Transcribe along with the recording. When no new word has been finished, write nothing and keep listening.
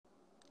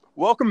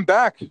Welcome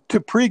back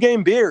to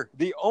Pregame Beer,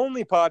 the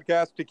only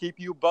podcast to keep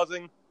you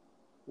buzzing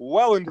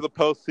well into the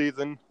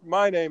postseason.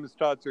 My name is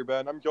Todd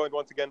Serben. I'm joined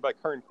once again by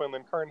Kern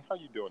Quinlan. Kern, how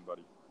you doing,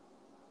 buddy?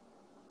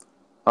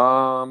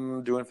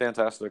 Doing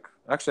fantastic.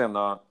 Actually, I'm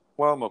not.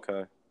 Well, I'm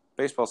okay.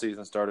 Baseball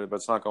season started, but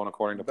it's not going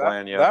according to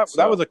plan yet.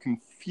 That was a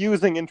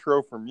confusing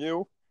intro from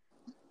you.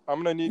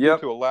 I'm going to need you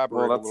to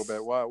elaborate a little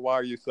bit. Why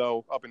are you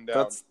so up and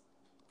down?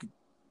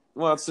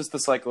 It's just the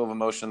cycle of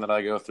emotion that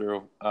I go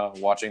through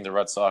watching the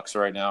Red Sox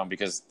right now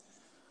because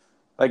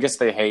I guess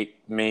they hate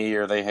me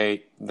or they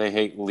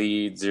hate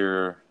Leeds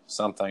or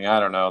something. I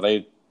don't know.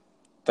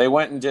 They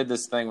went and did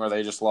this thing where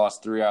they just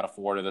lost 3 out of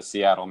 4 to the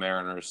Seattle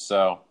Mariners.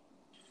 So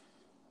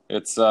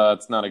it's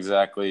not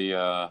exactly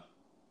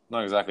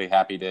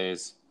happy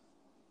days.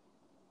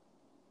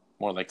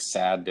 More like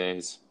sad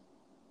days.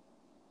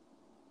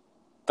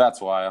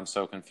 That's why I'm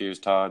so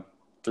confused, Todd.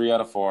 3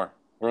 out of 4.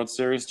 World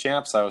Series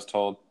champs, I was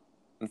told.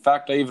 In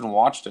fact, I even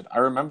watched it. I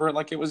remember it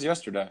like it was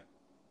yesterday.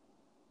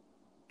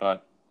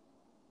 But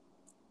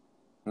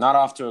not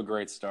off to a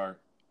great start.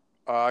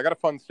 I got a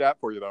fun stat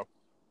for you, though.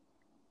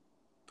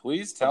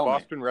 Please tell me. The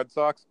Boston Red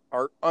Sox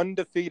are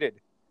undefeated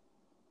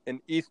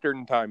in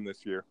Eastern time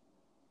this year.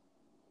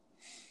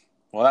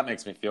 Well, that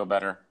makes me feel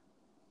better.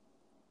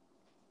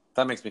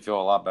 That makes me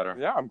feel a lot better.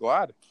 Yeah, I'm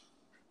glad.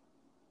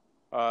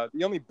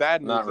 The only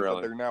bad news is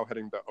really. that they're now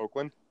heading to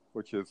Oakland,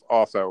 which is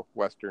also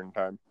Western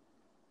time.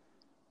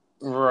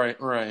 Right.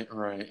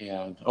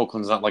 Yeah,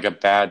 Oakland's not like a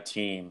bad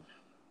team.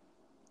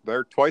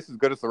 They're twice as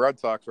good as the Red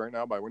Sox right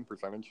now by win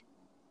percentage.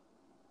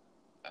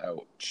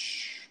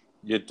 Ouch.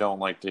 You don't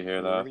like to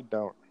hear that. I really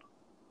don't.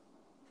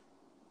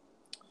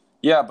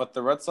 Yeah, but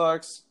the Red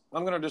Sox,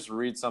 I'm going to just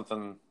read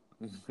something.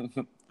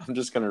 I'm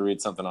just going to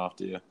read something off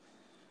to you.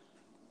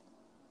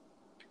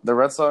 The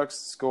Red Sox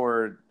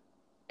scored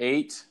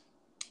 8,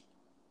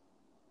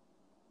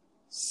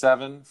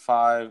 7,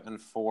 5, and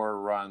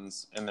 4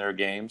 runs in their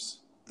games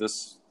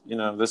this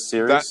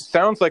series. That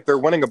sounds like they're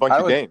winning a bunch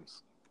of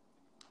games.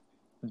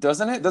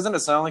 Doesn't it? Doesn't it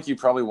sound like you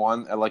probably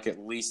won at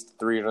least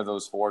 3 out of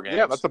those 4 games?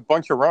 Yeah, that's a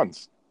bunch of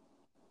runs.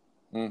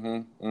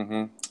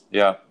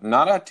 Yeah,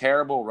 not a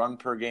terrible run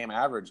per game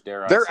average,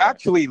 dare I say. They're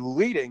actually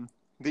leading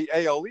the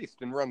AL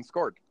East in runs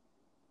scored.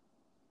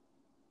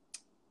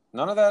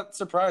 None of that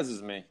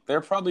surprises me.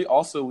 They're probably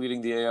also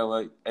leading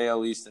the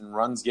AL East in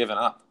runs given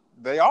up.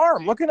 They are.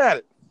 I'm looking at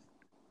it.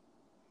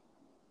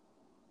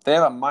 They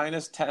have a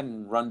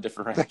 -10 run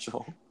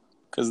differential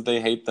because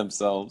they hate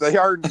themselves. They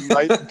are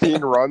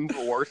 19 runs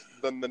worse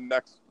than the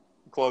next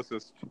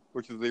closest,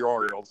 which is the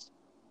Orioles.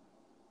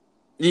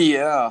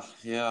 Yeah.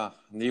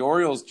 The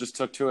Orioles just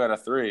took 2 out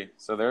of 3,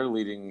 so they're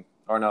leading.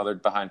 Or no, they're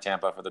behind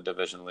Tampa for the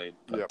division lead.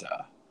 But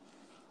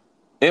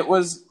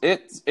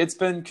it's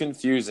been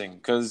confusing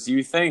because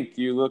you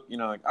look,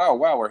 like, oh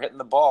wow, we're hitting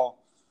the ball,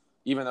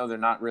 even though they're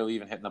not really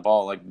even hitting the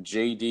ball. Like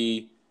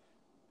JD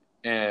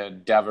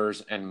and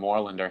Devers and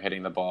Moreland are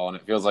hitting the ball, and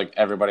it feels like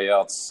everybody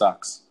else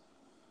sucks.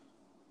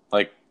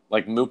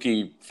 Like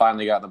Mookie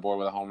finally got on the board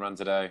with a home run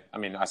today. I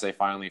mean, I say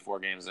finally 4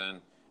 games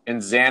in. And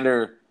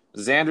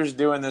Xander's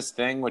doing this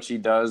thing, which he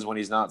does when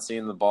he's not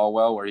seeing the ball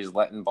well, where he's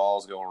letting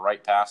balls go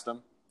right past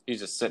him.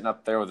 He's just sitting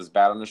up there with his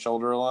bat on his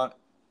shoulder a lot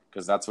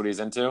because that's what he's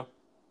into.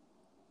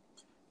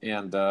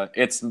 And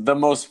it's the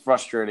most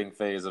frustrating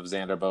phase of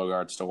Xander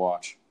Bogaerts to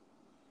watch.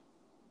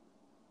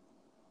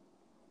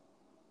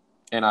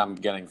 And I'm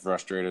getting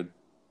frustrated.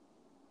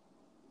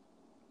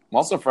 I'm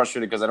also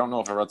frustrated because I don't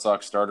know if a Red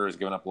Sox starter has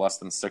given up less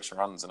than 6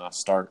 runs in a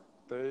start.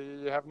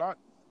 They have not.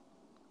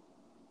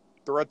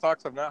 The Red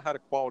Sox have not had a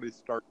quality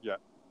start yet.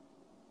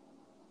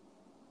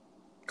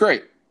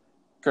 Great.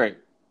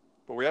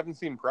 But we haven't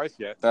seen Price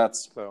yet.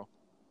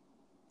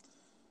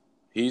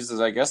 He's,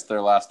 I guess,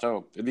 their last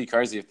hope. It'd be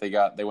crazy if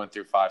they went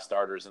through 5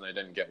 starters and they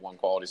didn't get one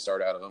quality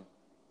start out of them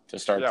to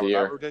start the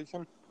year.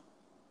 Rotation?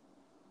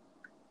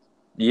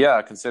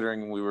 Yeah,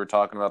 considering we were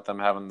talking about them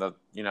having a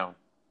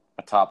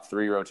top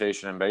 3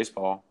 rotation in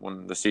baseball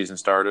when the season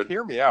started.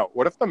 Hear me out.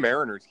 What if the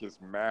Mariners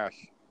just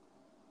mash?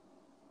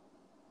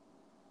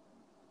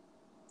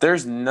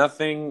 There's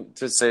nothing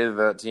to say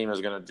that team is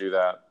going to do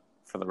that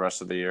for the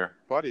rest of the year.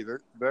 Buddy,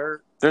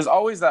 There's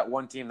always that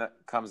one team that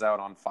comes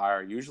out on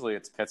fire. Usually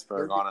it's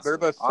Pittsburgh, honestly. They're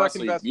the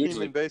second best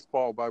team in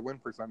baseball by win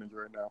percentage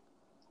right now.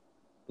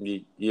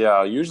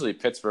 Yeah, usually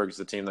Pittsburgh's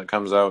the team that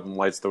comes out and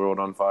lights the world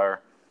on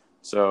fire.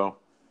 So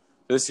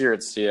this year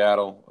it's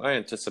Seattle. I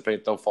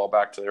anticipate they'll fall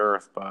back to the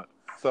earth, but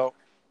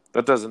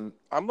that doesn't.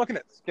 I'm looking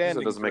at standings.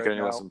 That doesn't make it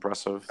any less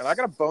impressive. And I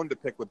got a bone to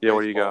pick with baseball.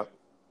 What do you got?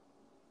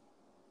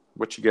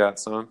 What you got,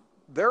 son?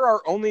 There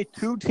are only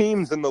 2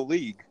 teams in the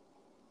league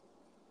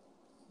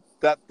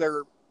that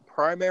their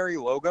primary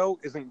logo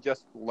isn't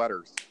just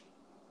letters.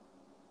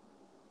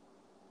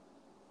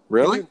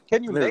 Really?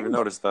 Can you name them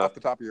notice that off the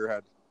top of your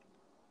head?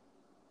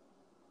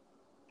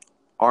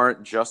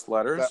 Aren't just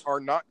letters? That are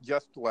not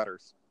just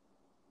letters.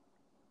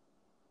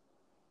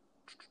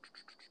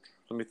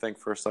 Let me think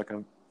for a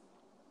second.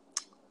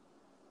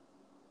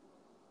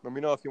 Let me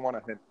know if you want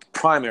to hint.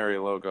 Primary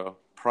logo.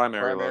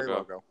 Primary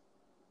logo.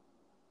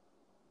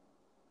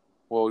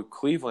 Well,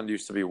 Cleveland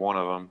used to be one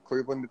of them.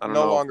 Cleveland I don't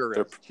no know if longer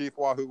they're is. Chief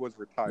Wahoo was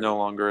retired. no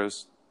longer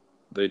is.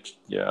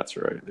 Yeah, that's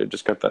right. They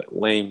just got that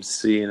lame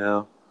C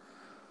now.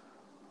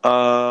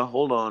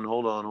 Hold on.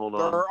 There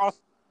are also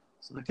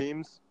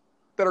teams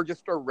that are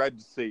just a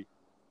red C.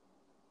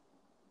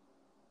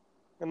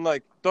 And,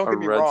 like, don't A get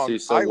me red wrong, C,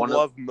 so I one of-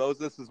 love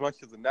Moses as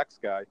much as the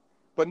next guy,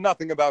 but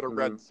nothing about a Mhm.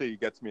 red C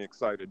gets me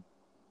excited.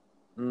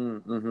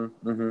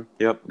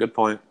 Yep, good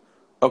point.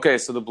 Okay,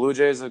 so the Blue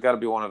Jays have got to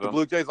be one of The them.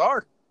 Blue Jays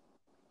are.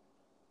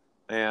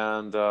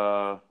 And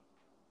well,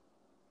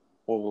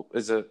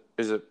 is it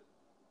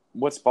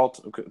what's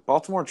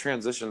Baltimore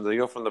transition? They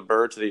go from the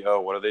bird to the O.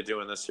 What are they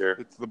doing this year?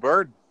 It's the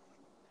Bird.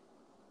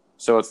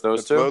 So it's those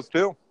It's two. those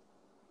two.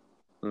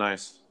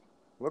 Nice.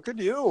 Look at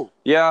you.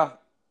 Yeah.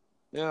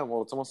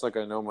 Well, it's almost like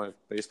I know my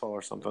baseball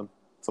or something.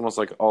 It's almost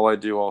like all I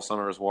do all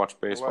summer is watch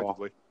baseball.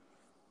 Allegedly.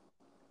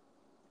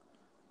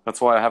 That's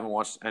why I haven't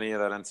watched any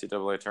of that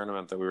NCAA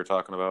tournament that we were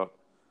talking about.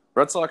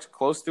 Red Sox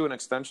close to an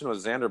extension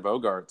with Xander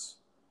Bogaerts.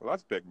 Well,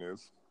 that's big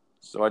news.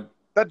 So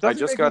That doesn't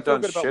just make got me feel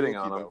done good about shitting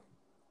Mookie, on him. though.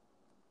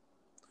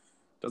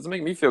 Doesn't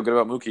make me feel good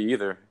about Mookie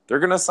either. They're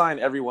going to sign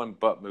everyone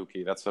but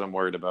Mookie. That's what I'm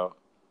worried about.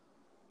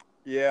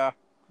 Yeah,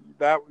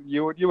 that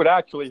you would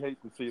actually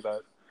hate to see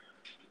that.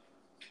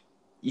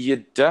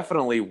 You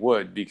definitely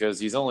would, because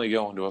he's only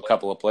going to a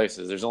couple of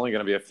places. There's only going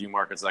to be a few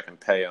markets that can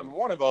pay him. And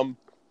one of them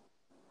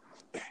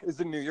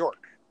is in New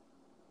York.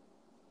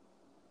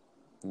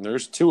 And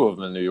there's two of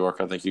them in New York,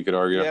 I think you could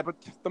argue. Yeah, but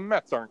the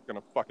Mets aren't going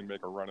to fucking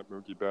make a run at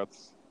Mookie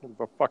Betts.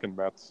 The fucking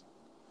Mets.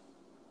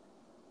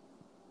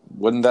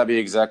 Wouldn't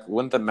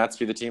the Mets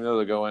be the team,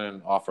 though, to go in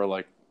and offer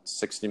like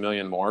 $60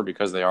 million more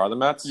because they are the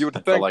Mets? You would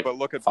for think, like but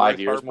look at 5 Bryce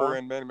years Harper more?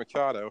 and Manny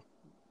Machado.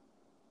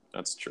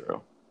 That's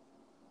true.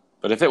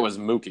 But if it was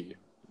Mookie,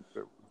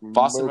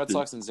 Boston Red Mookie.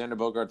 Sox and Xander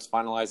Bogaerts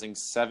finalizing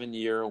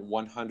 7-year,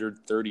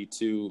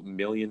 $132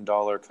 million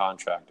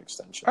contract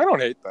extension. I don't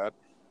hate that.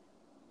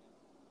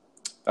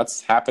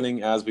 That's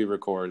happening as we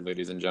record,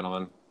 ladies and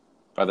gentlemen.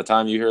 By the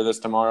time you hear this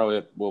tomorrow,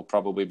 it will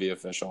probably be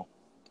official.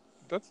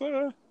 That's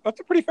a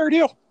pretty fair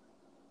deal.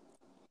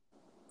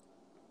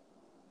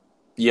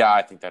 Yeah,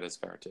 I think that is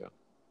fair too.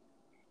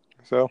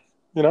 So,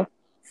 you know,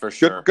 For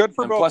sure. Good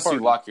for and both plus, parties.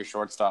 you lock your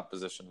shortstop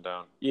position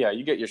down. Yeah,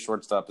 you get your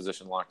shortstop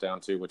position locked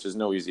down too, which is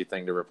no easy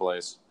thing to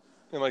replace.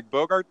 And, like,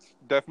 Bogarts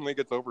definitely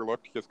gets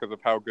overlooked just because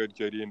of how good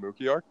JD and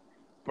Mookie are.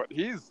 But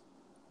he's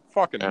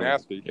fucking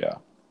nasty. Yeah.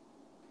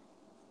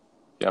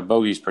 Yeah,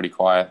 Bogey's pretty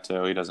quiet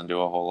too. He doesn't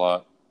do a whole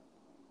lot.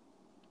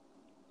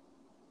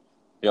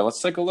 Yeah,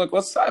 let's take a look.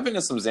 Let's dive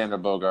into some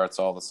Xander Bogaerts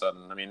all of a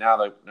sudden. I mean, now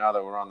that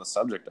we're on the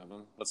subject of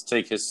him, let's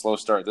take his slow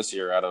start this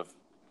year out of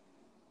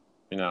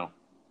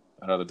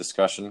the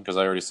discussion, because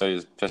I already said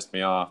he's pissed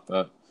me off.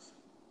 But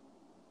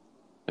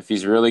if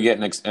he's really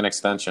getting an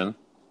extension,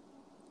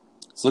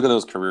 let's look at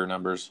those career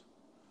numbers.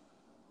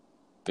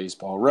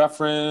 Baseball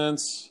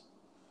Reference.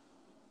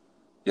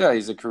 Yeah,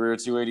 he's a career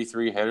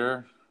 283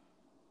 hitter.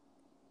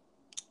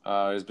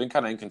 He's been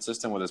kind of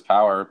inconsistent with his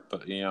power,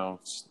 but he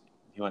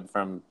went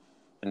from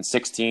in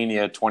 16 he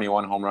had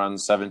 21 home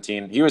runs,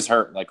 17. He was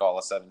hurt like all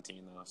of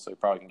 17 though, so you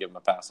probably can give him a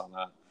pass on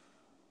that.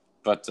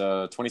 But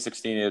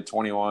 2016 he had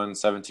 21,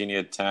 17 he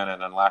had 10,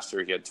 and then last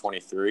year he had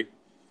 23.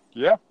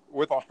 Yeah,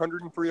 with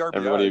 103 RBIs.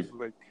 Everybody,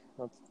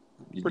 that's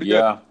pretty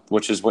good.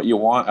 Which is what you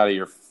want out of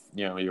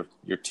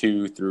your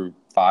 2 through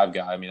 5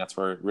 guy. I mean, that's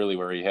where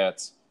he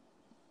hits.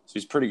 So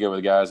he's pretty good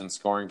with guys in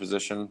scoring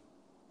position.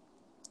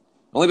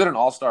 Only been an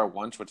all-star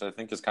once, which I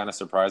think is kind of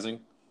surprising.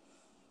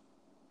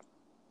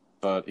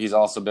 But he's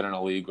also been in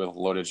a league with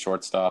loaded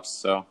shortstops,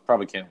 so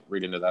probably can't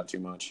read into that too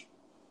much.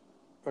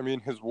 I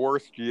mean, his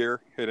worst year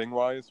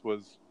hitting-wise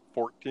was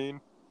 14.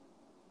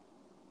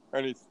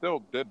 And he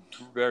still did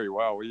very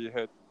well. He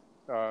hit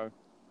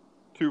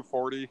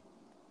 240.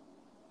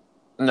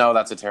 No,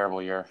 that's a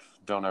terrible year.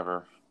 Don't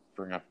ever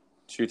bring up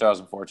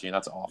 2014.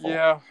 That's awful.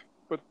 Yeah,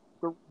 but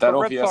the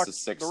OPS Red Sox,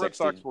 is 660. The Red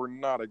Sox were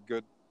not a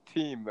good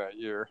team that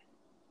year.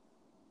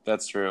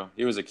 That's true.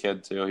 He was a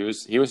kid too.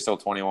 He was still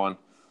 21.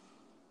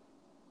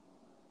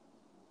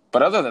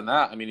 But other than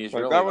that, I mean, he's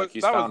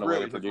found a way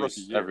to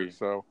produce every.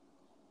 So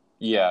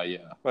yeah.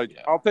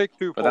 I'll take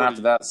 240. But then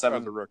after that, as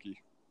a rookie.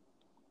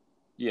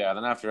 Yeah,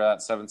 then after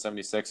that,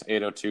 776,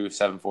 802,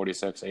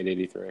 746,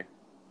 883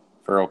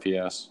 for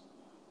OPS.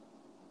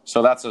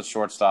 So that's a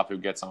shortstop who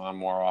gets on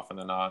more often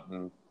than not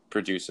and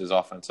produces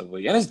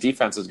offensively. And his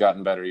defense has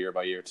gotten better year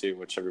by year too,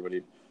 which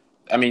everybody.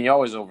 I mean, you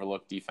always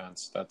overlook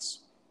defense. That's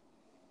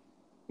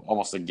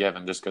almost a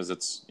given, just because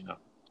it's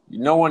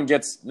no one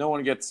gets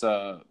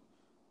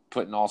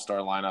put in all-star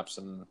lineups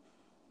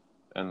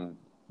and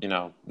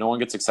no one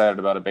gets excited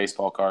about a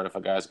baseball card if a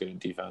guy's good at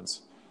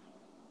defense.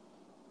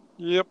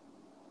 Yep.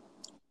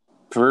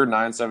 Career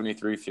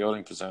 973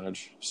 fielding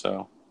percentage.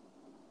 So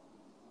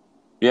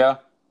yeah,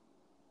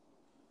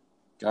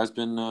 guy's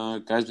been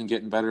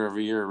getting better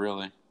every year,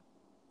 really,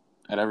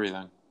 at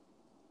everything.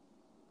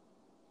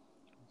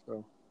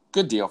 So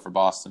good deal for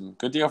Boston.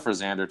 Good deal for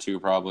Xander too,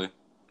 probably.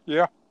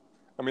 Yeah.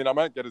 I mean, I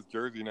might get his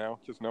jersey now,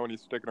 just knowing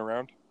he's sticking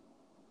around.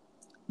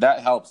 That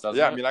helps, doesn't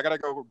Yeah, it? I mean, I gotta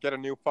go get a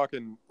new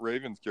fucking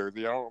Ravens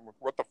jersey. I don't know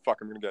what the fuck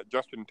I'm gonna get.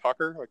 Justin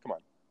Tucker? Like, come on.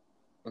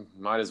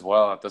 Might as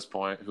well at this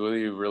point. Who do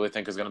you really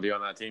think is going to be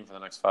on that team for the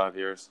next 5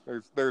 years?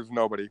 There's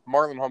nobody.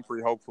 Marlon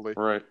Humphrey, hopefully.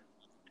 Right.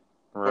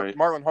 But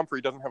Marlon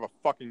Humphrey doesn't have a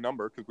fucking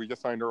number because we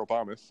just signed Earl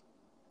Thomas.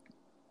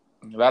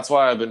 That's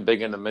why I've been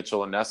big into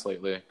Mitchell and Ness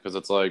lately, because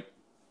it's like,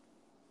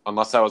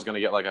 unless I was going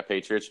to get like a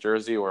Patriots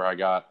jersey where I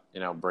got,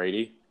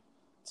 Brady,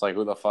 it's like,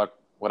 who the fuck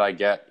would I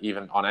get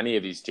even on any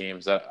of these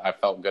teams that I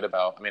felt good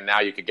about? I mean,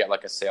 now you could get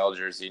like a Sale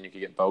jersey and you could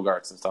get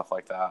Bogarts and stuff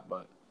like that,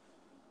 but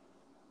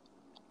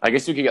I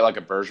guess you could get like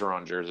a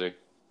Bergeron jersey.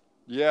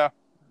 Yeah.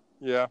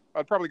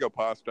 I'd probably go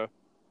Pasta.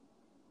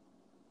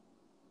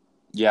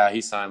 Yeah,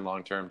 he signed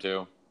long term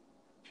too.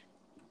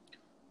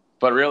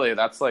 But really,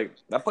 that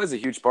plays a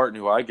huge part in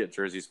who I get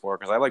jerseys for,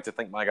 because I like to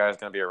think my guy's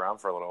going to be around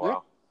for a little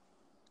while.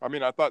 I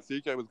mean, I thought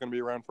CJ was going to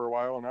be around for a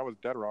while, and I was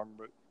dead wrong,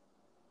 but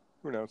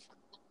who knows?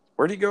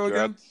 Where'd he go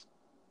again? Jets.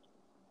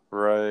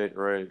 Right.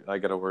 I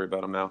got to worry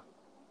about him now.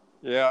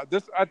 Yeah, at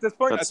this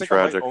point, That's I think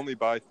tragic. I might only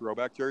buy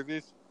throwback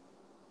jerseys.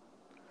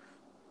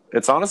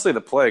 It's honestly the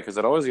play, because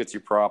it always gets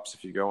you props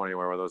if you go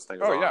anywhere with those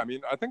things. Oh, on. yeah. I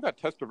mean, I think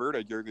that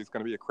Testaverde jersey is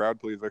going to be a crowd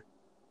pleaser.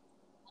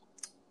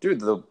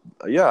 Dude,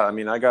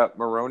 I got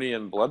Maroney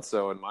and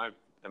Bledsoe in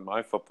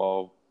my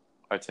football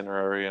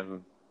itinerary,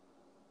 and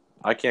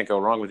I can't go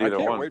wrong with either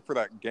one. I can't wait for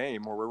that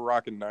game where we're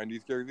rocking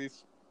 90s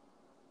jerseys.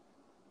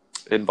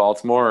 In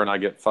Baltimore, and I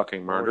get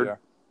fucking murdered. Oh,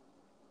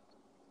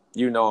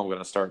 yeah. You know I'm going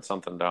to start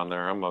something down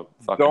there. I'm a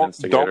fucking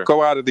instigator. Don't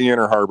go out of the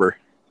Inner Harbor.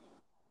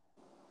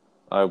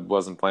 I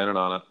wasn't planning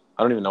on it.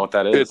 I don't even know what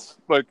that is. It's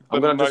like the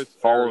I'm gonna nice just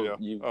follow area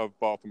you. of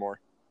Baltimore.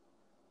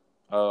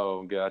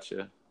 Oh,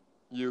 gotcha.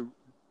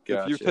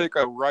 If you take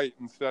a right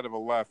instead of a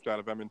left out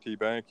of M&T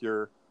Bank,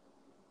 you're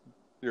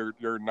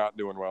not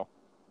doing well.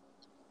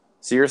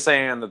 So you're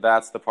saying that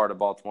that's the part of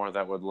Baltimore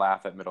that would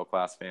laugh at middle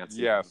class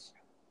fancy? Yes.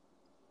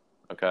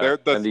 Okay. They're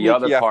the and the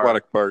other part,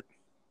 athletic part.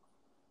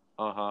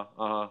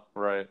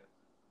 Right.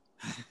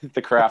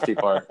 The crafty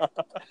part.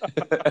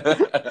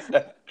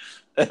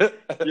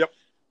 Yep.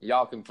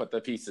 Y'all can put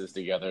the pieces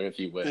together if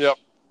you wish. Yep.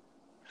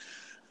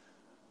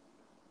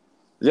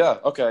 Yeah,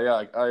 okay,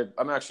 yeah.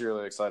 I'm actually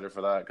really excited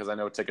for that, because I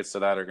know tickets to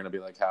that are going to be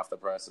like half the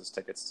price as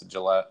tickets to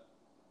Gillette.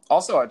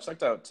 Also, I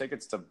checked out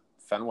tickets to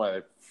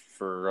Fenway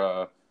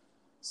for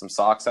some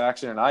Sox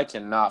action, and I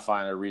cannot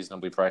find a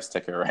reasonably priced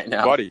ticket right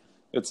now. Buddy.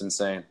 It's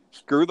insane.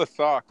 Screw the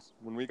Sox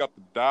when we got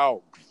the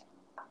Dogs.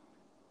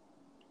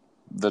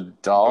 The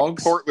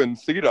Dogs? The Portland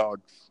Sea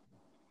Dogs.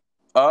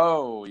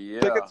 Oh, yeah.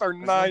 Tickets are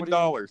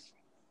 $9.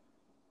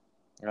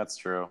 That's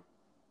true.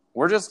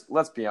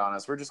 Let's be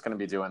honest, we're just going to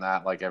be doing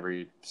that like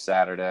every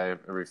Saturday,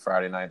 every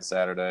Friday night,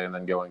 Saturday, and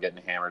then going and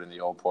getting hammered in the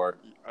Old Port.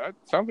 That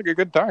sounds like a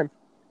good time.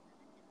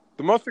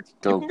 You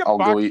can get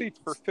box seats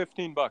for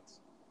 $15.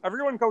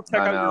 Everyone go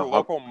check out your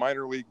local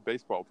minor league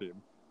baseball team.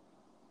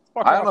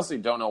 I honestly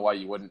don't know why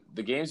you wouldn't.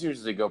 The games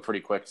usually go pretty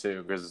quick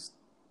too, because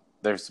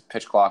there's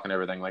pitch clock and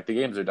everything. Like the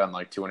games are done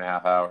like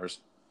 2.5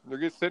 hours. They're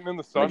just sitting in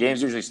the sun. The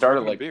games usually start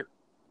at like beer.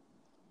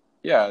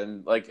 Yeah,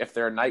 and like if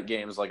they're night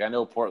games, like I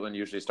know Portland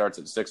usually starts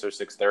at 6 or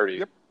 6:30.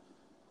 Yep.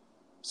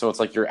 So it's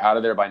like you're out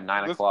of there by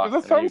 9 o'clock,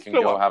 and then you can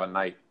go have a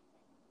night.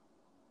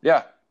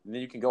 Yeah, and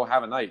then you can go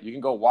have a night. You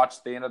can go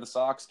watch the end of the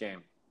Sox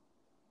game.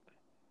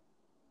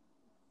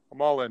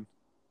 I'm all in.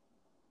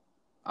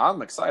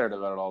 I'm excited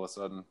about it all of a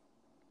sudden.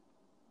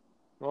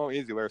 Well,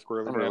 easy there,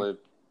 Squirrely. I'm really.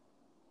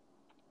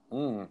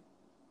 What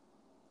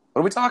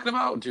are we talking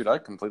about, dude? I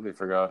completely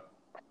forgot.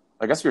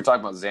 I guess we were talking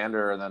about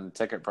Xander and then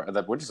ticket.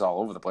 We're just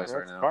all over the place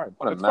right now. Fine.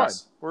 What a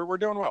mess. Fine. We're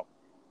doing well.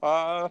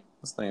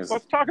 This thing is.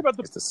 Let's talk about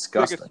the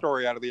disgusting. biggest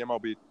story out of the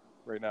MLB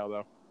right now,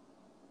 though.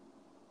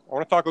 I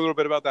want to talk a little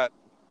bit about that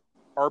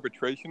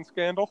arbitration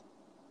scandal.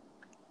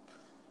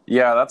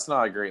 Yeah, that's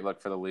not a great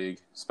look for the league,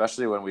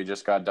 especially when we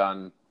just got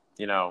done.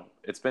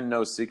 It's been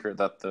no secret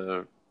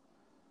that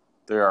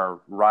there are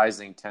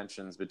rising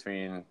tensions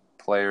between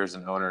players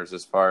and owners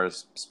as far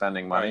as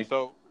spending money. Right,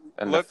 so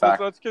and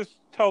let's just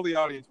tell the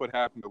audience what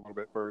happened a little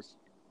bit first.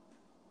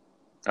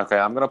 Okay,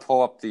 I'm going to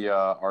pull up the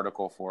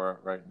article for it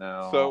right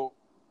now. So,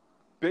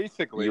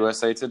 basically...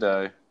 USA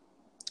Today.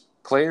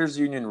 Players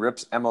Union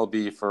rips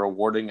MLB for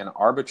awarding an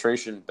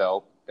arbitration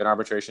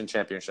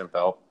championship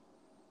belt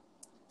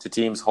to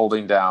teams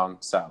holding down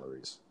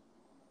salaries.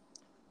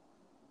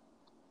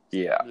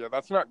 Yeah. Yeah,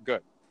 that's not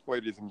good,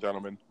 ladies and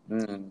gentlemen.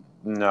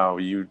 No,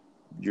 you're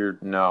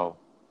no.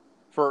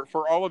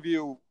 For all of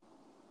you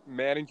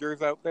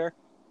managers out there,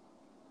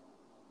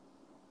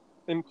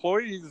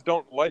 employees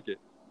don't like it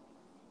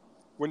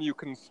when you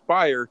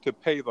conspire to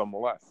pay them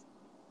less.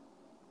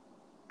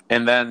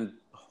 And then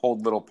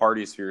hold little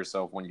parties for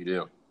yourself when you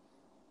do.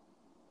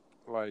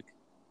 Like,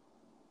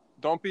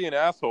 don't be an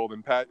asshole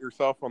and pat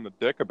yourself on the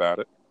dick about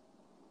it.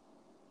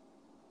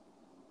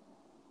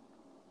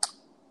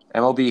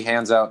 MLB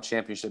hands out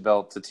championship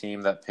belt to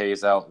team that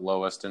pays out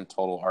lowest in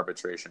total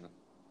arbitration.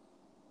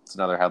 It's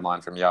another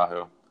headline from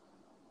Yahoo.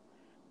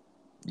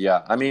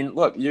 Yeah, I mean,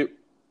 look,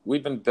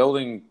 we've been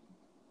building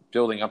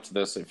up to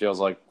this, it feels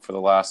like, for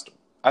the last...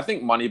 I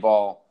think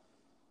Moneyball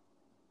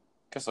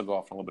guess I'll go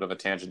off on a little bit of a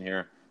tangent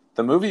here.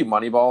 The movie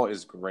Moneyball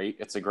is great.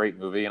 It's a great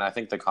movie, and I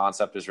think the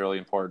concept is really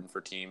important for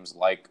teams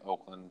like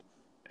Oakland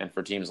and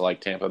for teams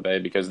like Tampa Bay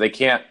because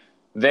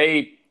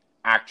they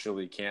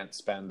actually can't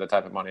spend the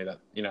type of money that,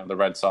 the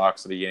Red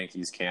Sox or the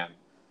Yankees can.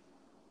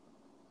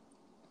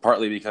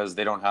 Partly because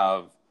they don't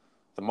have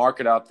the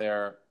market out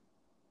there,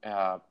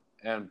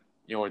 and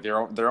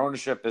their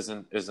ownership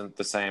isn't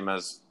the same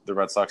as the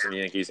Red Sox and the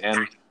Yankees,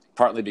 and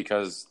partly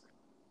because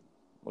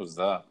what was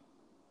that?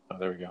 Oh,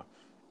 there we go.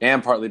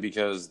 And partly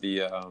because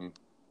the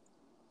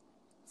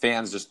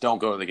fans just don't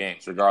go to the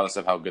games, regardless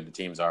of how good the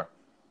teams are.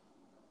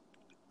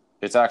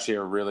 It's actually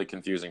a really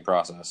confusing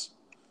process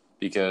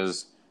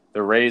because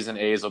the Rays and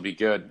A's will be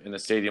good, and the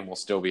stadium will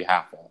still be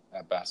half full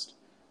at best.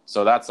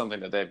 So that's something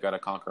that they've got to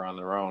conquer on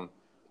their own.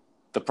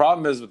 The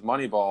problem is with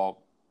Moneyball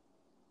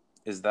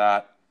is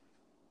that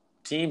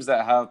teams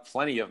that have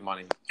plenty of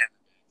money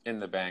in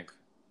the bank,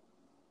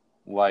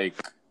 like,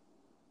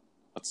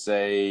 let's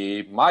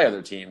say, my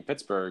other team,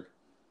 Pittsburgh.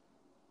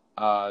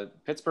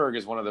 Pittsburgh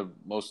is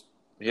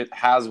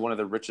has one of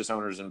the richest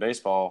owners in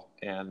baseball,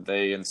 and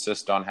they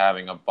insist on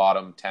having a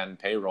bottom 10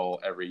 payroll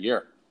every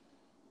year,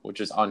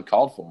 which is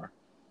uncalled for.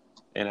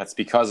 And it's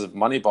because of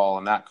Moneyball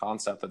and that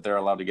concept that they're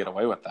allowed to get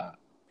away with that,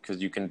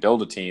 because you can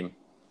build a team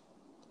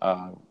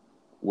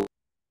with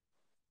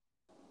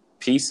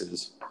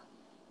pieces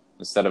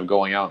instead of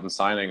going out and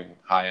signing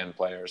high-end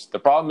players. The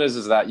problem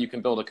is that you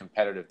can build a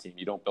competitive team.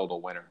 You don't build a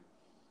winner.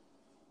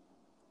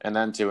 And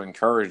then to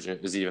encourage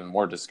it is even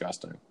more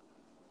disgusting.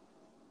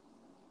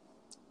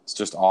 It's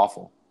just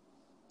awful.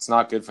 It's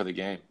not good for the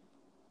game.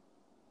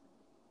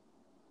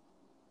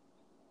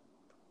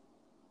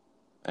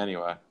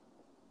 Anyway.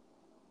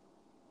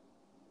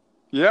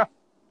 Yeah.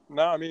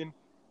 No, I mean,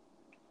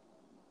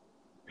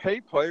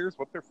 pay players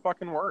what they're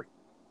fucking worth.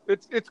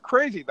 It's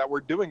crazy that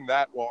we're doing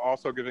that while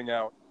also giving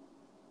out,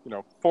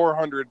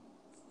 $430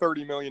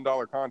 million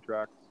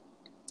contracts.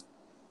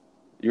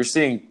 You're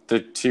seeing the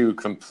two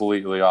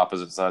completely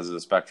opposite sides of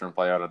the spectrum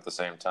play out at the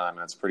same time,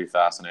 and it's pretty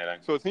fascinating.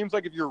 So it seems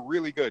like if you're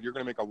really good, you're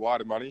going to make a lot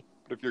of money.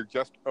 But if you're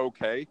just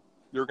okay,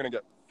 you're going to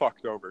get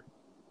fucked over.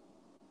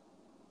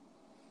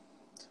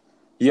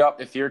 Yep,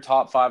 if you're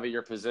top 5 at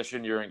your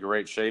position, you're in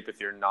great shape.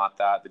 If you're not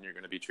that, then you're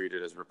going to be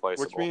treated as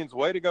replaceable. Which means,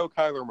 way to go,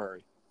 Kyler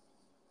Murray.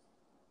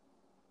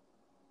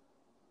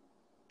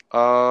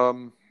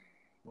 Well,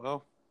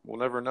 we'll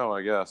never know,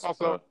 I guess.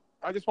 Also,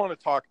 I just want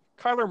to talk.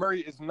 Kyler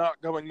Murray is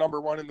not going number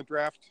 1 in the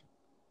draft.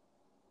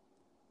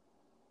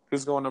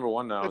 Who's going number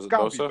 1 now? It's Is it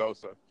got to Bosa? be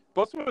Bosa.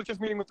 Bosa was just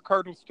meeting with the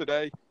Cardinals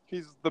today.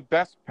 He's the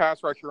best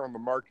pass rusher on the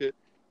market.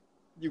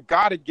 You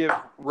got to give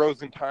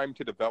Rosen time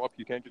to develop.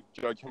 You can't just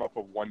judge him off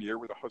of 1 year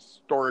with a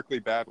historically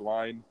bad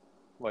line.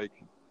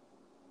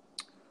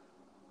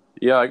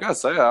 Yeah, I gotta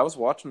say, I was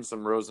watching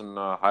some Rosen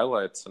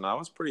highlights, and I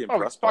was pretty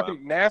impressed. He's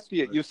fucking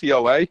nasty at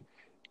UCLA.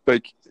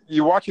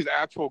 You watch his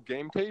actual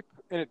game tape,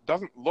 and it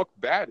doesn't look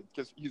bad. It's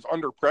just he's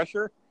under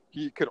pressure.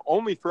 He could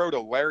only throw to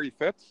Larry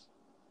Fitz.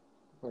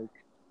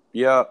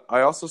 Yeah,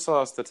 I also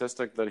saw a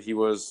statistic that he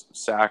was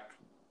sacked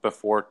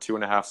before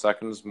 2.5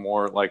 seconds,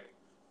 more like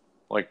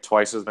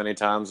twice as many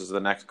times as the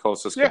next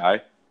closest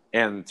guy.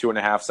 And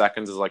 2.5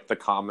 seconds is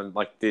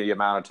the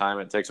amount of time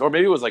it takes. Or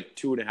maybe it was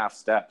 2.5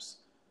 steps.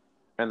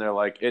 And they're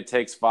like, it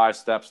takes 5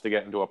 steps to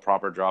get into a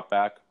proper drop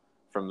back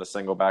from the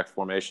single back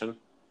formation.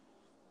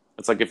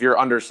 It's like if you're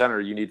under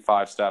center, you need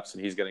 5 steps,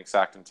 and he's getting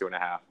sacked in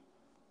 2.5.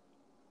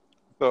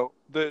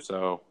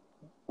 So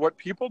what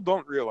people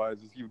don't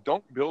realize is you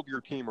don't build your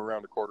team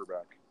around a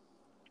quarterback.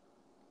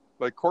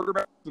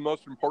 Quarterback is the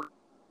most important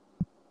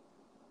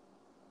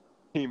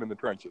team in the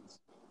trenches.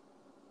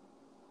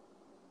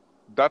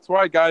 That's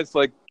why guys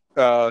like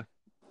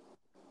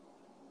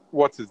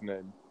what's his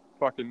name?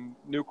 Fucking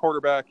new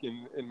quarterback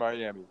in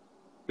Miami.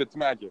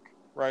 Fitzmagic.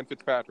 Ryan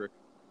Fitzpatrick.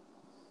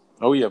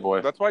 Oh yeah,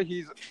 boy. That's why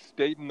he's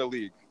stayed in the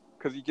league.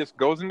 Because he just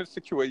goes into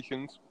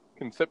situations,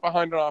 can sit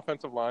behind an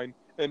offensive line,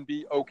 and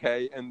be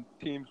okay, and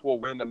teams will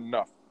win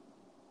enough.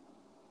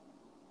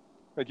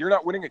 You're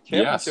not winning a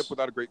championship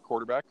without a great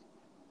quarterback,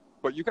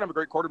 but you can have a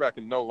great quarterback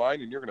and no line,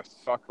 and you're going to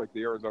suck like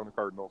the Arizona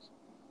Cardinals.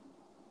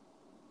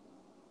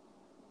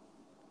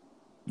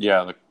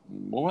 Yeah,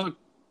 what were the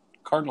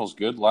Cardinals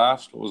good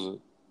last? What was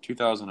it?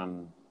 2000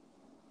 and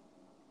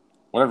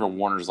whatever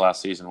Warner's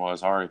last season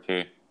was.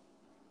 R.I.P.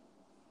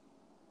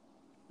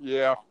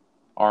 Yeah.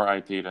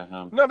 R.I.P. to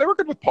him. No, they were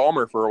good with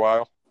Palmer for a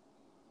while.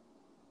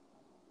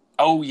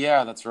 Oh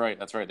yeah, that's right.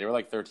 They were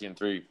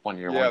 13-3 1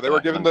 year. Yeah, they were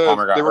giving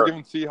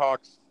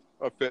Seahawks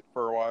a fit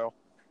for a while.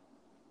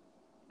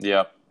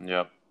 Yep.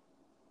 That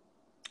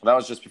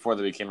was just before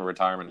they became a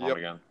retirement home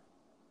again.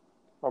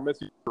 I'll miss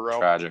you, Terrell.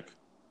 Tragic.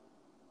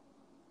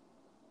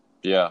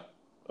 Yeah.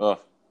 Ugh.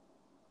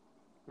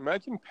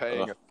 Imagine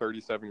paying a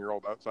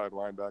 37-year-old outside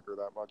linebacker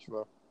that much,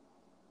 though.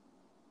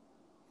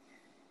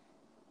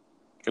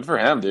 Good for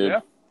him, dude. Yeah.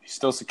 He's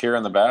still secure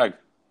in the bag,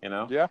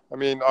 Yeah, I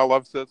mean, I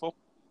love Sizzle.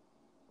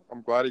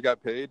 I'm glad he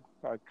got paid.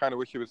 I kind of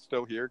wish he was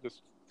still here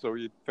just so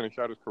he'd finish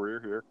out his career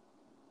here.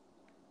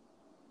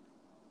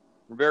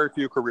 Very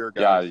few career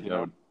guys,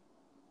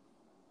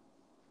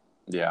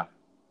 Yeah.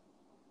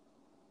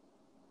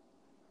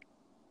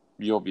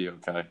 You'll be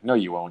okay. No,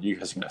 you won't. You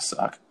guys are gonna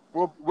suck.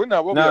 We'll be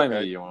No,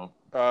 okay. you won't.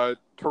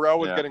 Terrell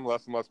was Yeah. getting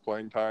less and less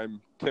playing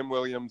time. Tim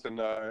Williams and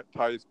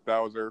Tyus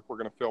Bowser were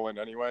going to fill in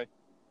anyway.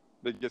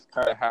 They just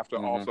kind of have to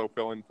also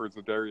fill in for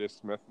Zadarius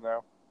Smith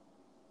now.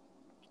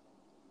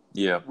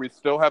 Yeah. We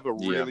still have a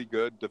really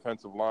good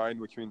defensive line,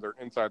 which means our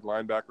inside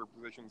linebacker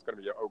position is going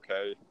to be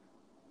okay.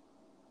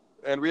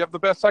 And we have the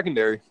best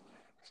secondary.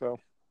 So,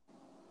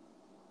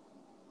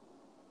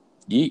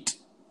 Yeet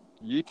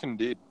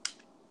indeed.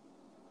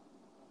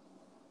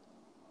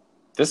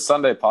 This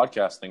Sunday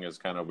podcasting is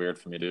kind of weird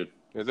for me, dude.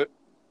 Is it?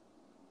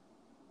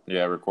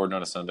 Yeah, recording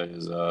on a Sunday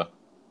is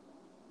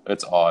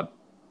it's odd.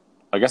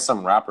 I guess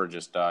some rapper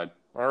just died.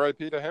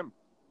 R.I.P. to him.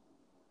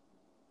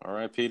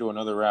 R.I.P. to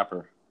another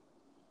rapper.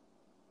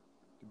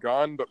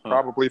 Gone, but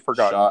probably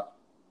forgotten. Shot.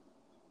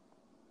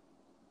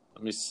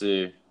 Let me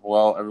see.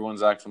 Well,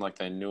 everyone's acting like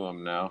they knew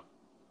him now,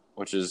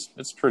 which is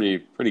it's pretty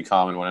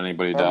common when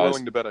anybody dies. I'm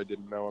willing to bet I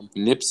didn't know him.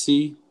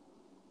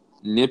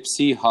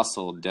 Nipsey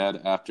Hussle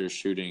dead after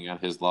shooting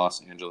at his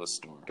Los Angeles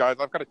store. Guys,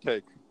 I've got a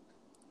take.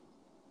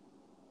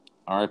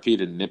 R.I.P.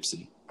 to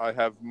Nipsey. I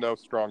have no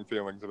strong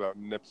feelings about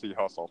Nipsey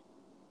Hussle.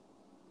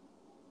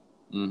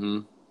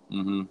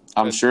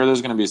 I'm sure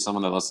there's going to be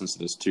someone that listens to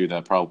this too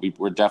that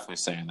we're definitely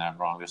saying that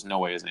wrong. There's no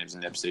way his name's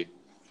Nipsey.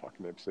 Fuck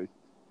Nipsey.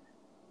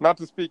 Not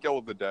to speak ill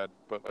of the dead,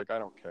 but I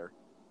don't care.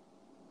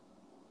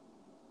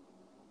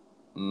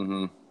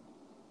 Yeah,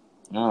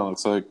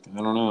 looks like I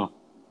don't know.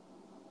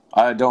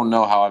 I don't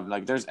know how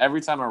there's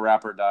every time a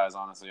rapper dies,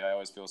 honestly, I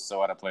always feel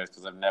so out of place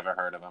because I've never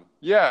heard of him.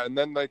 Yeah, and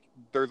then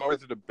there's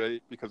always a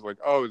debate because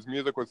his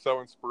music was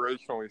so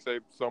inspirational, he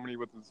saved so many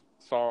with his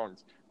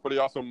songs, but he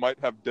also might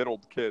have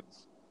diddled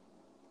kids.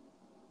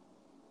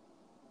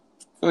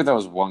 I feel like that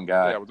was one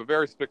guy. Yeah, it was a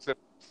very specific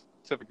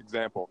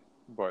example,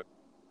 but.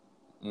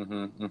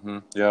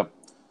 Yep.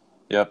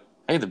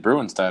 Hey, the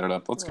Bruins tied it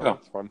up. Let's go.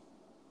 That's fun.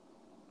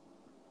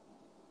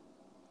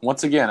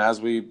 Once again,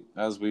 as we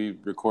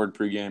record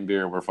pregame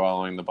beer, we're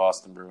following the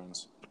Boston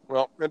Bruins.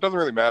 Well, it doesn't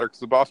really matter because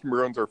the Boston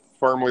Bruins are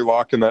firmly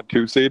locked in that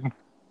 2 seed.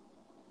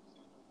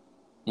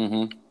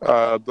 The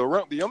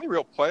only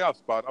real playoff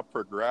spot up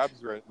for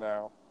grabs right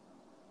now,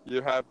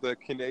 you have the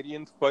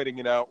Canadians fighting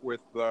it out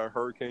with the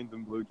Hurricanes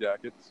and Blue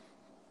Jackets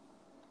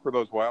for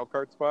those wild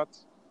card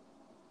spots.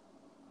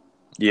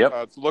 Yep.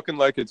 It's looking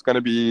like it's going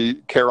to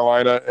be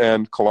Carolina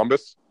and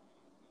Columbus.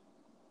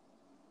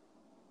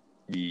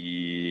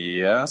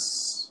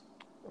 Yes.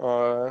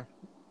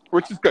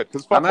 Which is good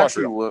because I'm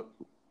actually.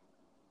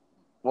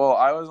 Well,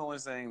 I was only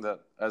saying that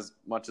as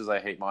much as I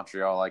hate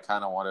Montreal, I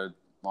kind of wanted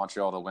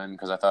Montreal to win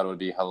because I thought it would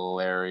be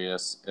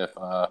hilarious if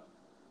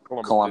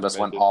Columbus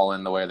went all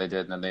in the way they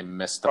did and then they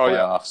missed the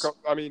playoffs. Yeah.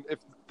 I mean, if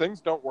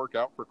things don't work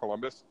out for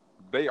Columbus,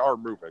 they are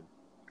moving.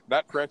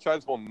 That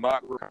franchise will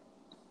not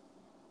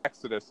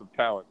exodus of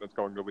talent that's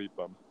going to leave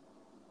them.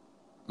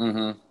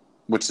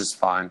 Which is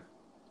fine.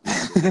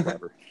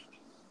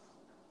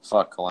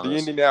 Fuck Columbus. The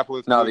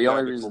Indianapolis the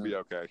only reason will be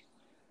okay.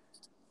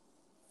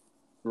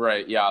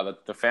 Right, yeah.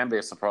 The fan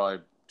base will probably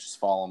just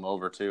follow them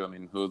over, too. I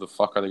mean, who the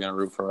fuck are they going to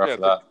root for after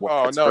that?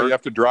 No, you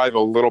have to drive a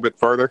little bit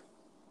further.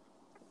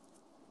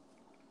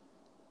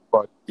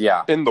 But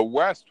yeah, in the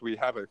West, we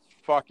have a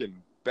fucking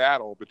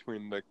battle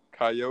between the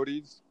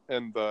Coyotes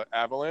and the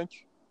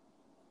Avalanche.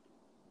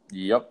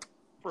 Yep.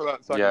 For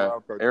that second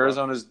wild card.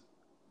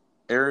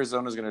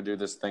 Arizona's going to do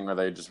this thing where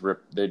they just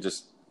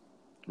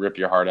rip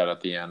your heart out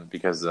at the end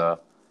because I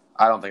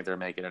don't think they're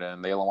making it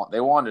in. They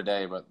won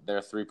today, but they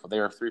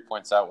were 3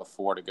 points out with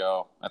 4 to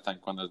go. I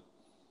think when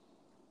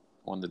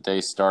the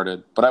day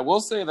started. But I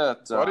will say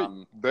that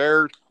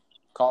they're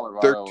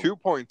Colorado. They're 2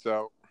 points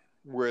out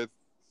with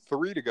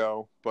 3 to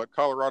go, but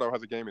Colorado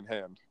has a game in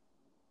hand.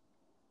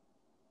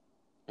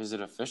 Is it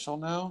official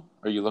now?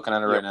 Are you looking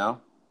at it right now?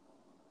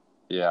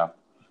 Yeah.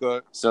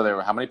 So they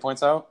were how many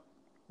points out?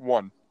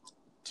 1.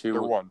 2.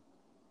 They're 1.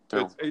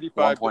 It's 85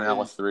 1 point out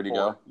with 3 to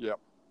go. Yep.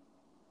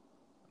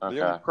 Okay.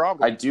 The only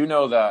problem, I do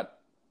know that.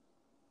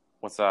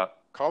 What's that?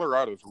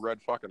 Colorado's red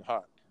fucking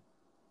hot.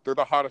 They're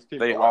the hottest team.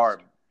 They in the are.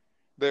 West.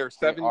 They're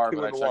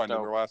 7-2-1 in their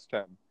last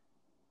 10.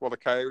 Well, the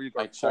Coyotes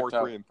are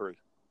 4-3-3.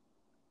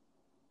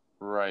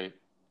 Right.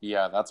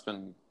 Yeah, that's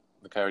been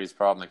the Coyotes'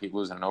 problem. They keep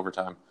losing in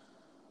overtime.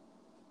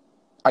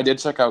 I did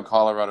check out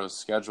Colorado's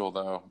schedule,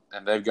 though,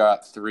 and they've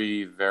got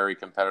 3 very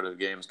competitive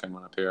games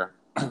coming up here.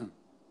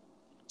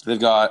 They've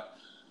got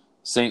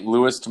St.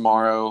 Louis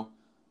tomorrow.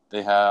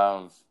 They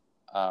have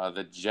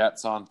the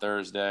Jets on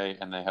Thursday,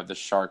 and they have the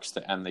Sharks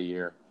to end the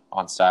year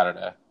on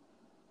Saturday.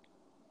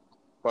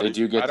 Buddy, they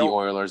do get the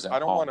Oilers at home. I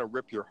don't want to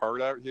rip your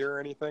heart out here or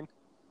anything.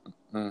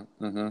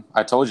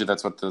 I told you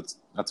that's what's going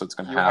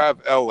to happen. You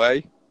have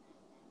L.A.,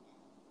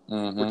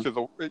 which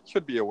it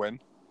should be a win.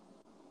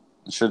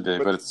 It should be,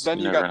 but it's then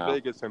you got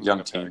Vegas and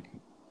young team.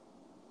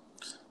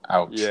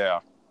 Ouch. Yeah.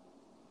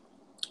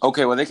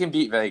 Okay, well they can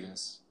beat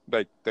Vegas.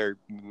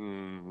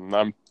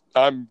 I'm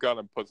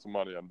gonna put some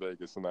money on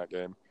Vegas in that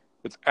game.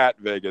 It's at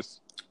Vegas.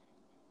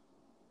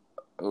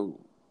 Oh.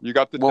 You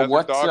got the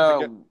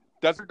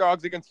Desert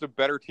Dogs against a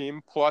better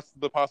team, plus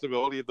the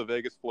possibility of the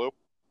Vegas flu.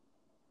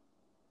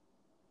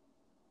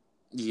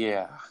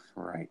 Yeah,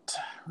 right.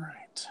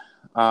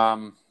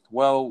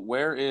 Well,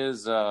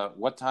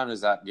 what time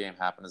does that game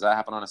happen? Does that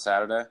happen on a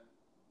Saturday?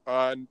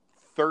 On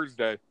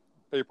Thursday,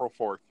 April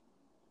 4th.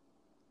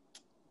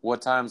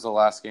 What time's the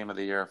last game of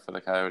the year for the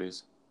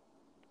Coyotes?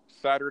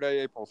 Saturday,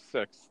 April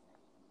 6th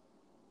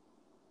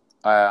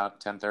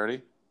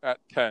 10:30. at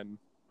 10,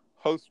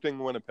 hosting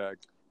Winnipeg.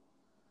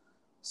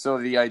 So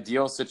the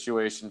ideal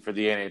situation for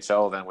the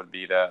NHL then would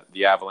be that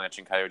the Avalanche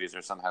and Coyotes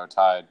are somehow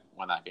tied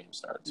when that game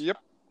starts. Yep.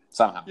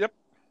 Somehow. Yep.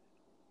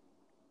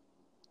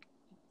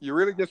 You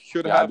really just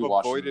should Yeah, I'd have be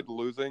avoided watching.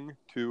 losing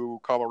to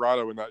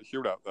Colorado in that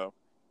shootout, though.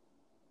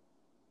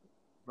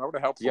 That would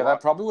have helped a Yeah, lot.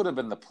 that probably would have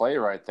been the play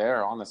right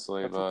there,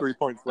 honestly. That's a But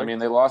 3-point swing. I mean,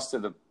 they lost to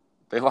the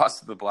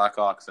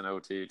Blackhawks in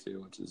OT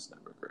too, which is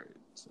never great.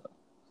 So.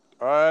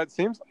 It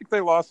seems like they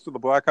lost to the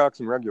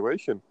Blackhawks in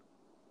regulation.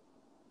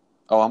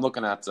 Oh, I'm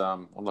looking at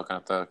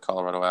the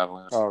Colorado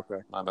Avalanche. Oh,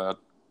 okay. My bad.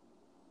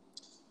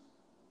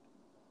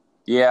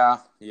 Yeah.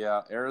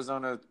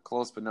 Arizona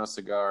close but no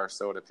cigar,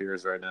 so it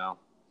appears right now,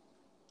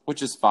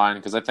 which is fine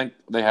because I think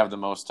they have the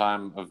most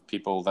time of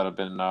people that have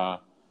been.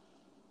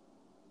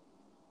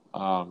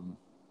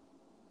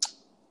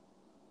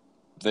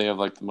 They have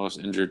like the most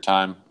injured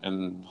time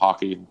in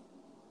hockey.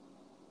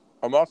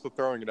 I'm also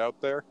throwing it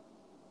out there.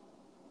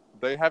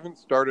 They haven't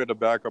started a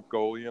backup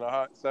goalie in a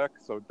hot sec,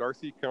 so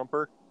Darcy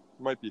Kuemper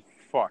might be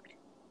fucked.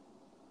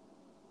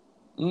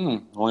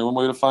 Only one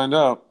way to find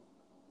out.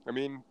 I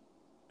mean,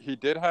 he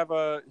does have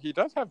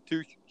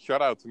 2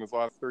 shutouts in his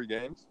last 3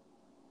 games,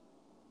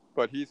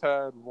 but he's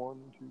had 1,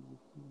 2,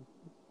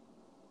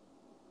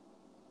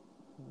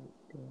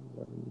 3,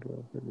 11,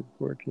 12, 13,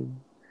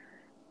 14,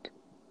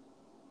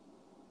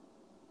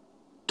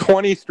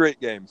 20 straight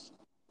games.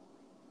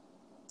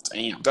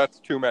 Damn, That's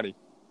too many.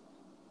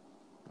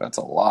 that's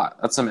a lot.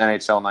 That's some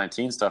NHL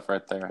 19 stuff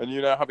right there. And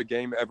you now have a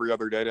game every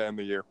other day to end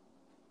the year.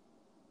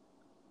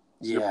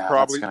 Yeah, You're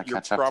that's gonna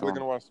catch up probably to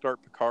going to want to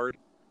start Picard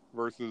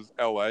versus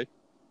LA,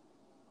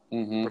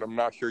 him. but I'm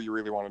not sure you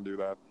really want to do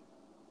that.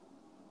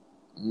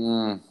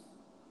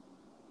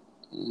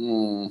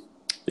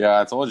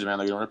 Yeah, I told you, man.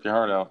 They're gonna rip your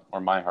heart out, or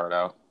my heart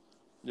out.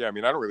 Yeah, I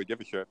mean, I don't really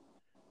give a shit.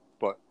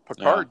 But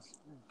Picard's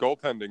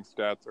goaltending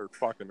stats are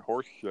fucking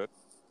horse shit.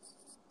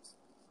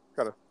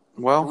 Got a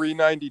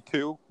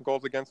 392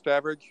 goals against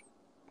average,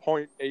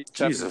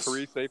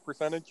 .873 save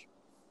percentage.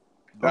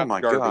 That's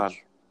my garbage. God.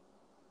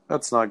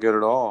 That's not good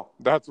at all.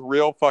 That's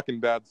real fucking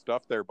bad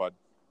stuff there, bud.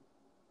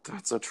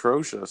 That's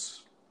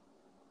atrocious.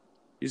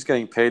 He's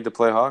getting paid to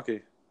play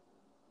hockey.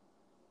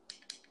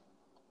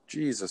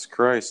 Jesus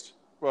Christ.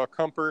 Well,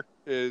 Kuemper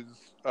is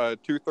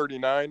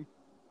 239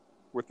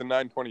 with the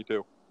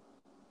 922.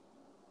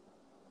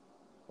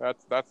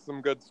 That's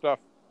some good stuff.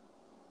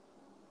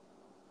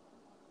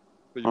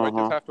 So you might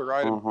just have to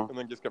ride him and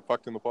then just get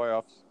fucked in the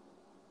playoffs.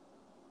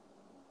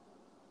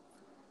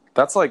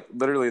 That's like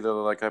literally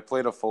I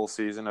played a full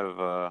season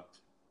of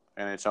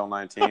NHL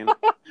 19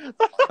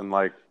 and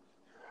like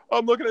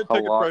I'm looking at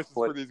ticket prices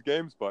for these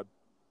games, bud.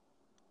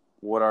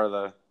 What are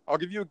the? I'll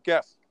give you a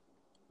guess.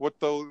 What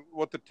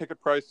the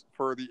ticket price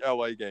for the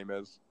LA game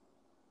is?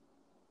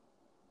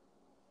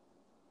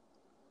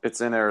 It's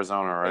in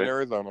Arizona, right? In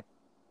Arizona.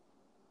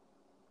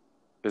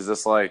 Is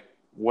this like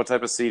what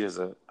type of seat is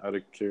it? Out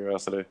of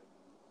curiosity.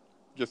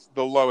 Just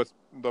the lowest,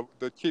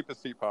 the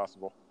cheapest seat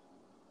possible.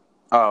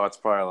 Oh, it's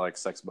probably like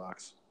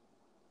 $6.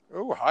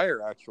 Oh,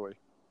 higher actually.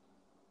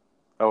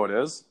 Oh, it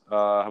is.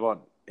 How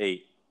about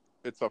 $8?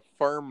 It's a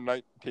firm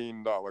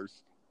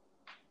 $19.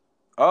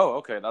 Oh,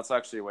 okay. That's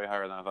actually way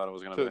higher than I thought it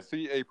was going to be. To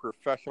see a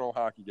professional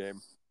hockey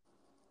game.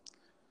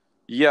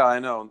 Yeah, I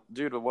know,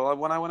 dude. Well,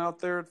 when I went out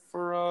there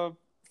for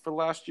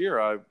last year,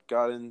 I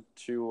got in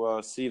to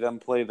see them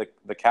play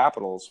the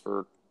Capitals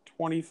for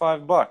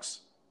 $25.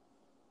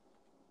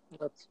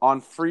 That's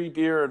on free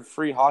beer and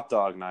free hot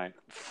dog night.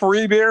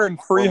 Free beer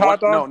and free hot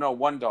dog? No,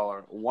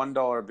 $1.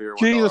 $1 beer.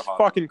 Jesus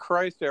fucking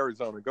Christ,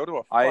 Arizona! Go to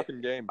a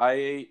fucking game.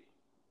 I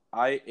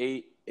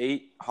ate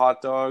 8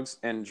 hot dogs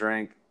and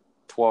drank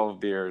 12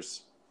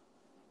 beers.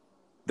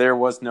 There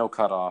was no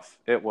cutoff.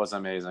 It was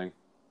amazing.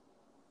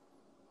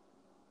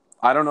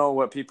 I don't know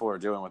what people are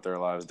doing with their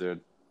lives,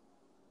 dude.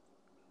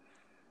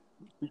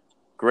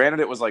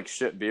 Granted, it was like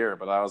shit beer,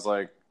 but I was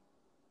like,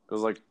 it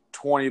was like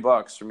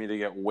 $20 for me to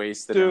get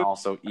wasted and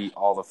also eat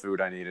all the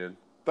food I needed.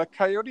 The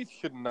Coyotes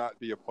should not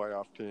be a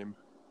playoff team.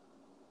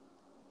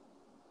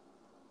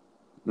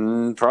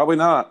 Probably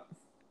not.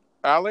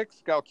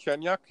 Alex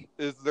Galchenyuk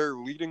is their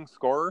leading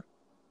scorer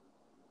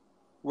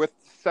with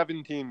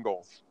 17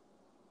 goals.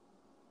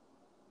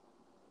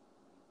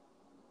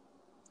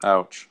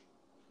 Ouch.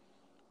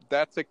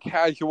 That's a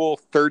casual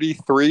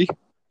 33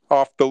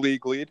 off the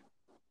league lead.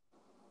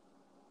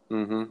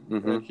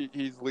 And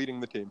he's leading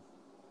the team.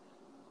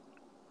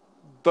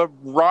 The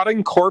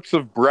rotting corpse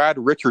of Brad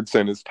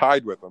Richardson is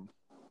tied with him.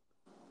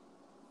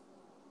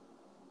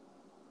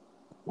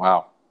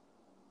 Wow.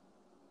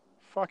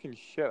 Fucking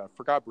shit. I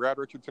forgot Brad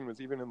Richardson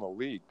was even in the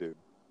league, dude.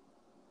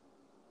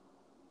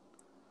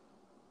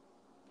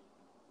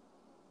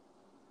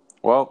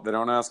 Well, they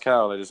don't ask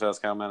how. They just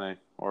ask how many.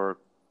 Or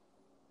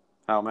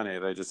How many?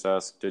 They just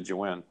asked, did you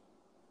win?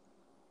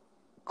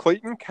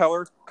 Clayton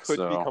Keller could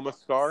So, become a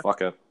star,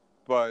 fuck it.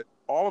 but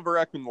Oliver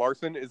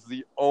Ekman-Larsson is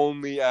the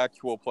only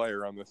actual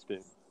player on this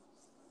team.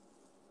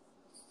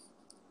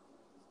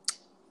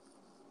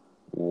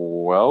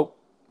 Well,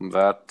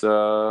 that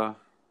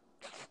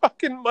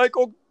Fucking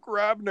Michael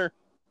Grabner.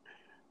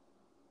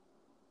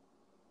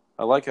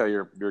 I like how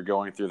you're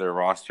going through their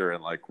roster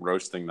and like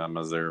roasting them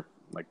as they're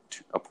like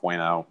a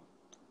point out.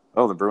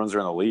 Oh, the Bruins are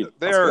in the lead.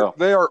 They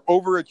are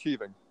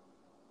overachieving.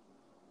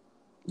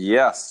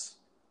 Yes.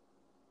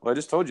 Well, I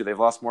just told you they've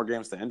lost more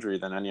games to injury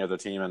than any other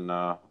team in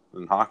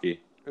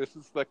hockey. This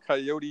is the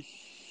Coyote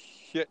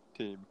shit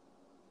team.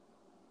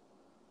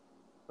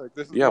 Like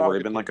this is well,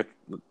 they've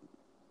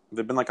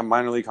been like a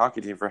minor league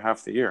hockey team for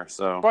half the year.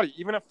 So, buddy,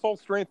 even at full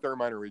strength, they're a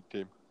minor league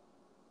team.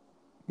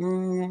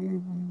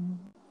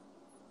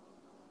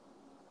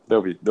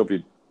 They'll be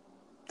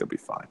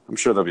fine. I'm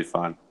sure they'll be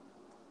fine.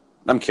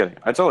 I'm kidding.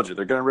 I told you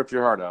they're gonna rip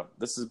your heart out.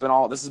 This has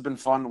been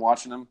fun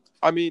watching them.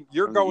 I mean,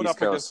 you're going up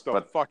Coast,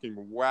 against a fucking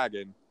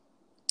wagon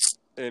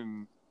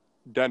in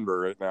Denver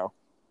right now.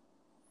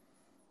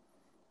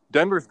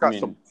 Denver's got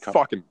some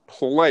fucking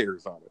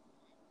players on it.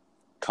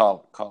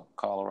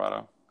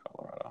 Colorado.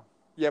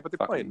 Yeah, but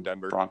they're playing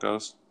Denver.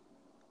 Broncos.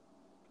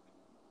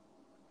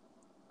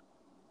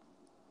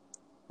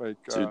 Like,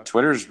 dude,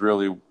 Twitter's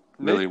really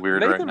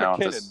weird Nathan right now.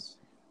 McKinnon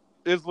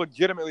is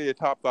legitimately a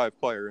top 5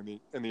 player in the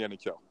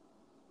NHL.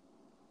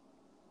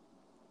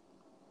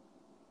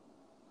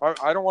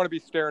 I don't want to be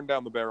staring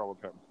down the barrel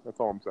of him. That's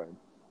all I'm saying.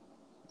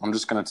 I'm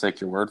just gonna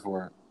take your word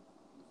for it.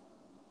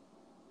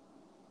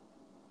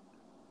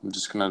 I'm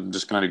just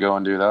gonna go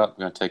and do that. I'm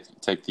gonna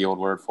take the old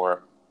word for it.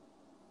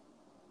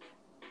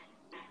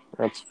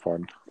 That's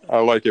fun. I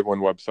like it when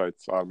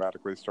websites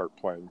automatically start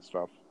playing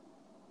stuff.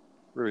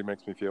 Really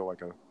makes me feel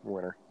like a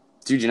winner.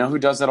 Dude, you know who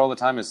does that all the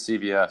time is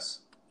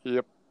CBS.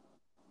 Yep.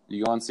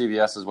 You go on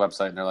CBS's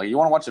website and they're like, "You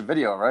want to watch a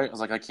video, right?" I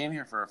was like, "I came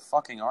here for a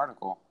fucking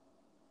article."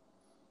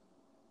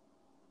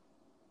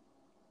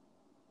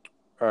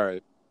 All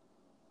right.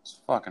 It's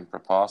fucking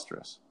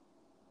preposterous.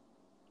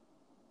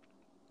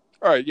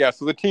 All right, yeah,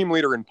 so the team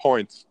leader in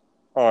points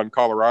on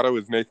Colorado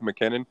is Nathan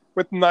McKinnon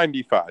with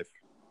 95.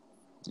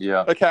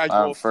 Yeah. A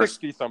casual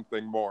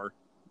 60-something more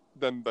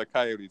than the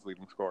Coyotes'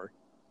 leading scorer.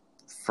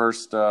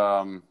 First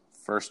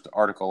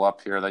article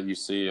up here that you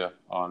see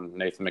on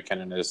Nathan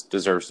McKinnon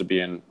deserves to be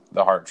in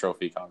the Hart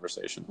Trophy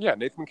conversation. Yeah,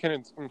 Nathan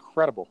McKinnon's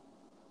incredible.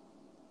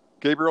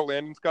 Gabriel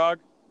Landeskog,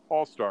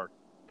 all-star.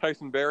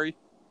 Tyson Barrie,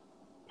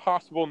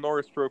 possible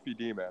Norris Trophy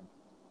D-man.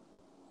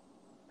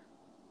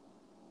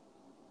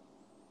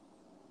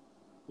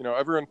 You know,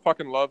 everyone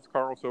fucking loves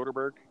Carl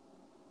Soderberg.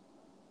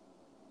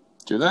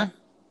 Do they?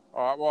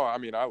 Well, I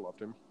mean, I loved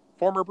him.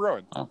 Former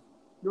Bruin. Oh.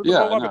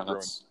 Yeah, I know.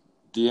 That's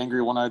the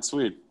angry one-eyed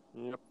Swede.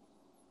 Yep.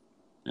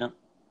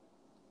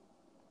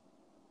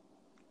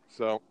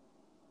 So,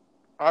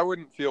 I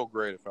wouldn't feel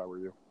great if I were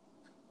you.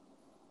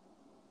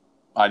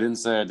 I didn't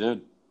say I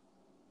did.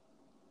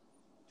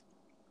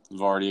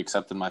 I've already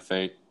accepted my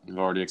fate. I've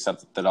already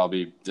accepted that I'll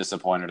be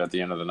disappointed at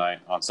the end of the night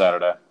on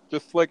Saturday.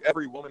 Just like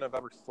every woman I've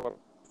ever slept.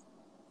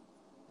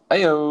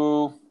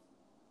 Heyo.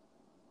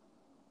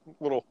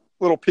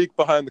 Little peek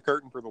behind the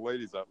curtain for the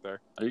ladies out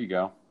there. There you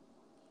go.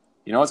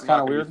 You know what's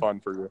kind of weird? Fun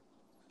for you.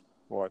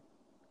 What?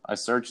 I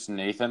searched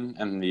Nathan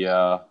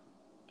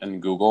in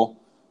Google,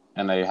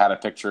 and they had a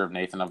picture of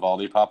Nathan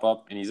Eovaldi pop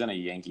up, and he's in a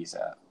Yankees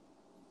hat.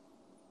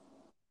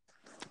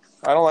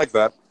 I don't like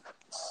that.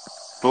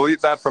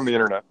 Delete that from the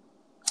internet.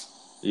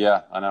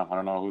 Yeah, I know. I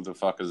don't know who the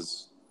fuck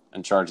is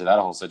in charge of that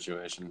whole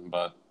situation,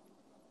 but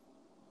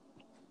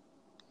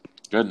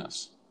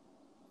goodness.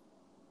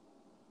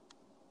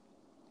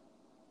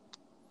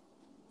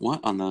 What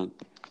on the...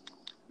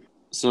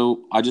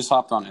 So I just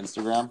hopped on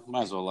Instagram.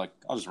 Might as well,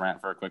 I'll just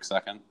rant for a quick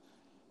second.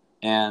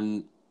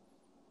 And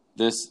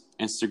this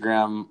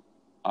Instagram,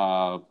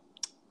 I'll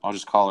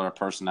just call her a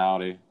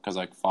personality because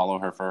I follow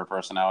her for her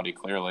personality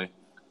clearly,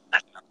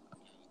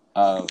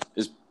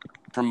 is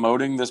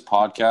promoting this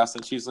podcast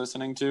that she's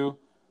listening to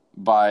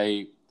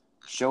by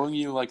showing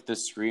you the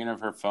screen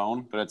of her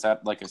phone, but it's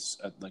at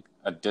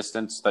a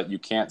distance that you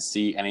can't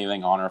see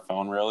anything on her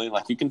phone really.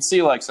 You can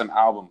see some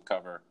album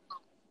cover,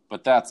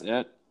 but that's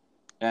it.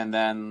 And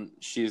then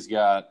she's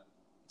got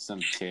some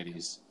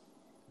titties.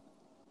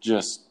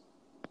 Just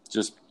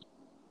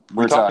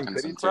we're talking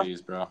some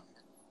titties, bro.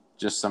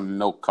 Just some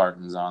milk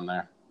cartons on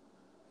there.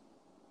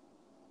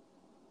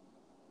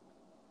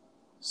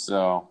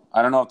 So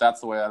I don't know if that's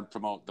the way I'd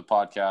promote the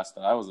podcast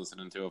that I was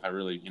listening to if I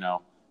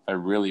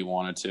really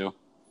wanted to.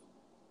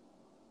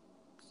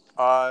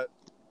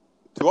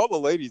 To all the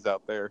ladies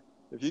out there,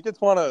 if you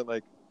just want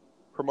to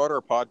promote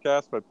our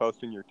podcast by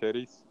posting your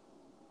titties,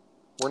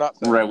 we're not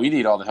saying right. We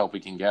need all the help we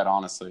can get,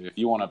 honestly. If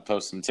you want to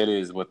post some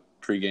titties with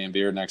pregame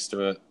beer next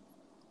to it,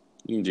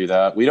 you can do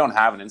that. We don't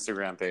have an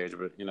Instagram page,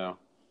 but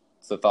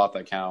it's the thought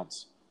that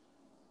counts.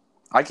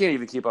 I can't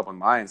even keep up with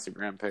my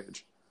Instagram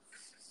page.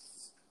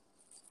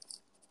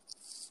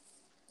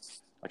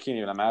 I can't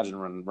even imagine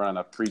running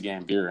a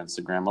pregame beer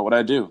Instagram. What would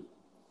I do?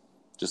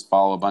 Just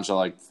follow a bunch of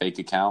like fake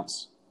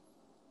accounts.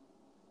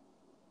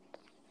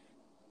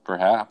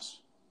 Perhaps.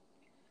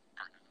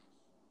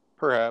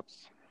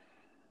 Perhaps.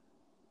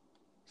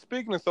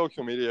 Speaking of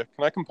social media,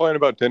 can I complain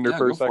about Tinder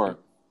for a second? For it.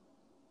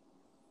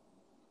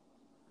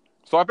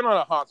 So I've been on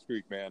a hot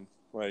streak, man.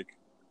 Like,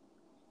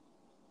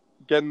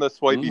 getting the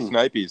swipey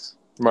snipies.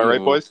 Am I right,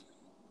 boys?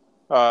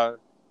 And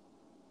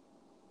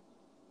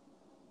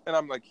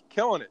I'm, like,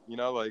 killing it, you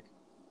know? Like,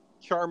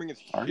 charming as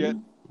shit.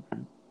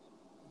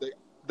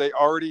 They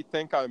already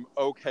think I'm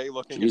okay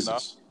looking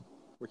enough,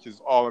 which is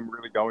all I'm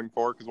really going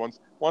for. Because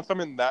once I'm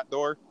in that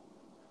door,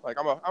 like,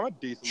 I'm a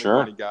decently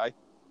funny guy.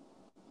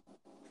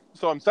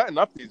 So I'm setting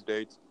up these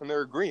dates, and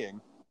they're agreeing.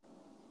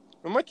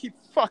 I'm like, keep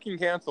fucking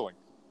canceling.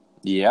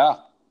 Yeah.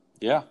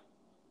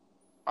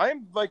 I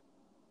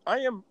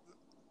am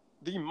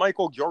the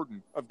Michael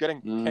Jordan of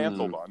getting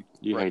canceled on.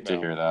 You hate to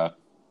hear that.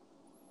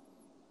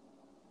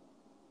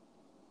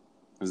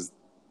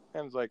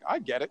 And it's like, I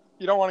get it.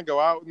 You don't want to go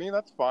out with me?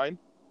 That's fine.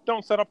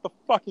 Don't set up the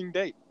fucking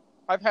date.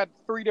 I've had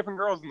 3 different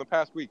girls in the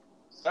past week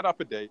set up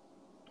a date.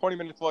 20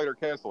 minutes later,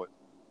 cancel it.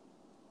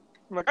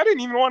 I'm like, I didn't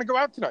even want to go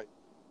out tonight.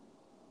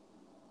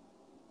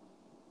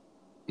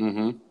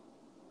 Fucking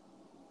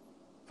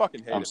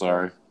hate it. I'm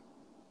sorry.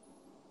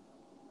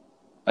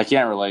 I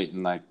can't relate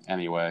in like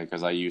any way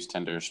because I use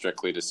Tinder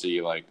strictly to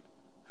see like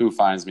who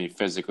finds me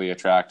physically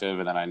attractive,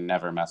 and then I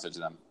never message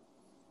them.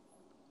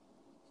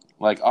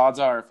 Like, odds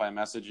are if I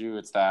message you,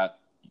 it's that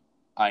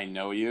I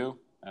know you,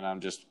 and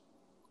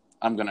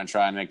I'm going to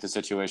try and make the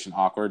situation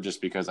awkward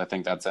just because I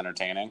think that's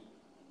entertaining.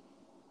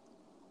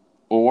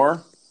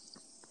 Or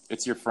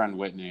it's your friend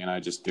Whitney, and I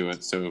just do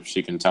it so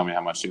she can tell me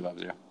how much she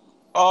loves you.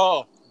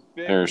 Oh,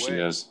 there she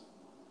is.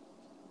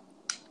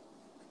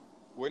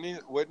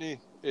 Whitney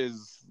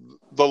is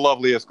the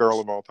loveliest girl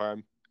of all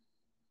time.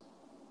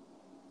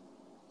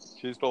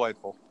 She's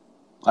delightful.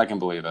 I can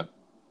believe it.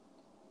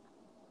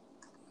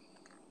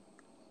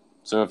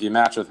 So if you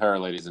match with her,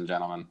 ladies and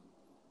gentlemen,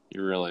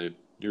 you're really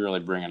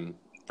bringing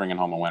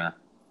home a winner.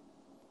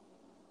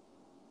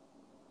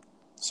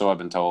 So I've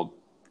been told.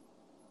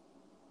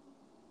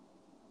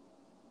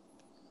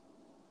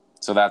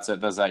 So that's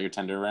it. Is that your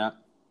Tinder rant?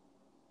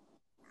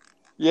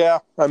 Yeah,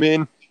 I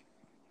mean,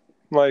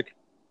 like,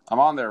 I'm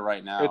on there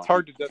right now. It's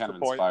hard to kind of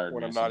disappoint inspired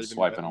when me, I'm so not I'm even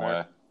swiping away.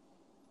 there.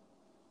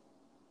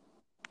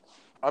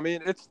 I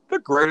mean, it's the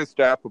greatest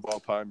app of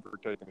all time for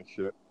taking a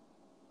shit.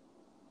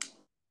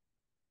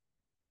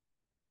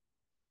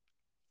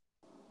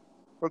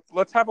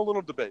 Let's have a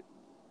little debate.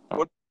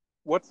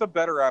 What's a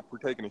better app for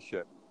taking a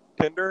shit?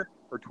 Tinder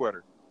or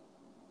Twitter?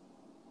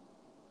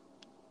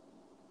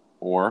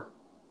 Or?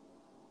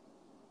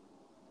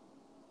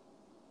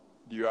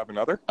 Do you have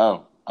another?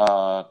 Well,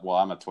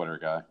 I'm a Twitter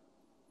guy.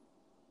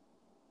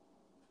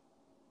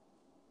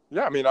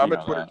 Yeah, I mean, I'm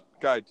a Twitter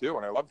guy too,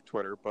 and I love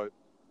Twitter, but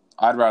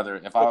I'd rather,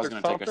 if I was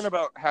going to take something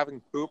about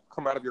having poop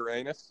come out of your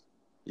anus.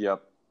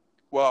 Yep.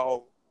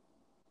 Well,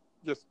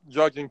 just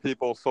judging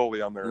people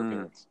solely on their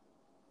appearance.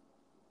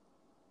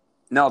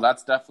 No,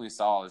 that's definitely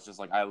solid. It's just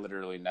like I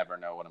literally never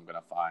know what I'm going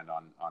to find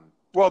on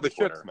the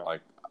Twitter. Shit's not. Like,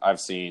 I've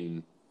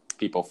seen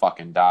people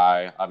fucking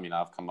die. I mean,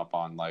 I've come up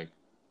on like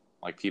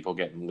people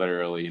getting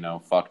literally,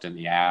 fucked in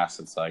the ass.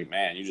 It's like,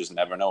 man, you just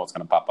never know what's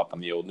going to pop up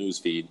on the old news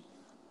feed.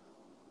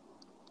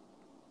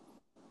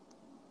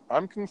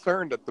 I'm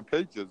concerned at the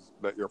pages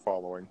that you're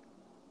following.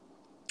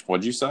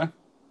 What'd you say?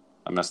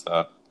 I missed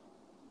that.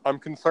 I'm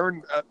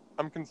concerned at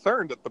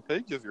the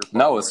pages you're following.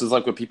 No, this is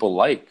like what people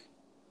like.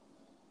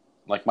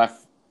 Like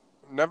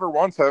Never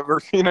once have I ever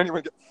seen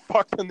anyone get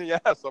fucked in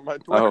the ass on my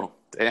Twitter. Oh,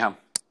 damn.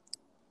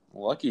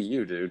 Lucky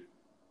you, dude.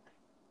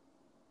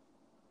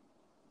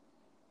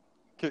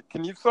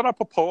 Can you set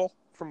up a poll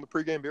from the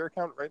pregame beer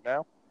account right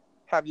now?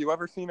 Have you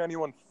ever seen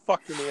anyone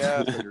fucked in the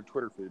ass on your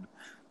Twitter feed?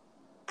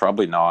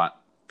 Probably not.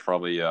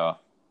 Probably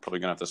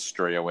gonna have to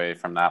stray away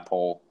from that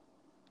poll.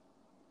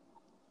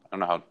 I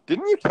don't know how.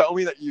 Didn't you tell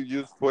me that you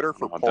use Twitter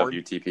for porn? How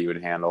WTP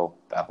would handle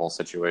that whole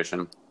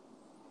situation.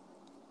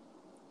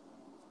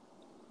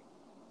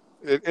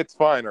 It's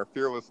fine. Our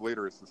fearless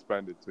leader is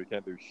suspended, so he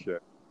can't do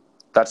shit.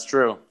 That's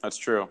true.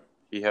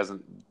 He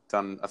hasn't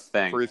done a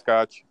thing. Free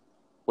scotch.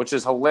 Which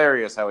is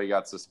hilarious how he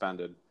got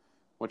suspended,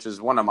 which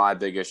is one of my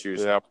big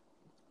issues. Yeah.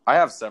 I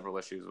have several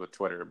issues with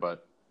Twitter,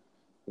 but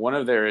one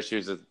of their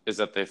issues is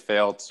that they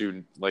fail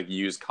to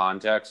use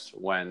context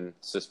when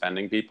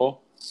suspending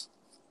people.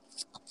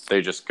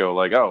 They just go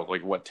like, "Oh,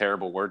 like what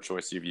terrible word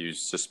choice you've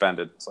used,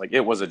 suspended." It's like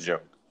it was a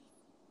joke.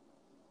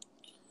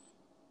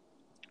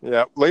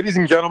 Yeah, ladies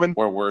and gentlemen,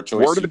 or word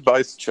choice word of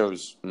advice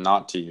chose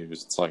not to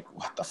use. It's like,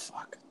 what the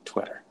fuck,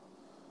 Twitter.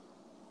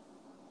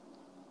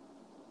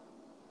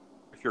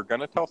 If you're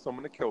gonna tell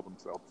someone to kill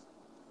themselves,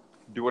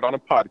 do it on a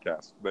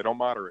podcast. They don't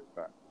moderate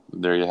that.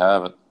 There you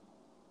have it.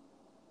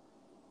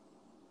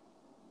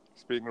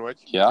 Speaking of which,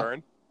 yeah.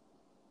 Turn,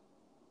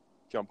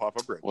 jump off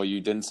a bridge. Well,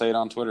 you didn't say it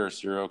on Twitter,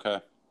 so you're okay.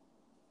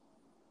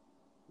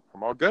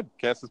 I'm all good.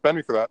 Can't suspend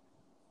me for that.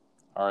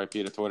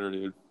 R.I.P. to Twitter,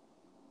 dude.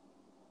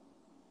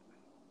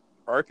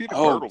 R.I.P. to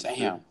Oh, Turtles.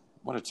 damn. Dude.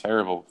 What a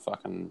terrible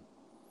fucking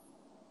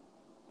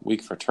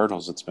week for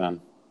turtles it's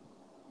been.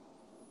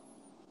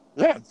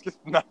 Yeah, it's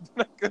just not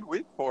been a good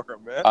week for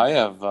them, man.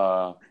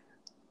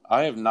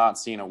 I have not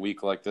seen a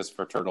week like this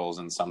for turtles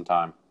in some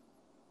time.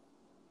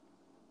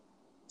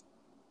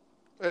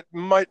 It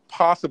might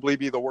possibly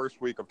be the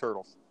worst week of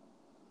turtles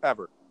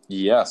ever.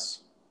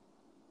 Yes.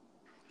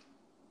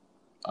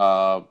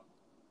 Tell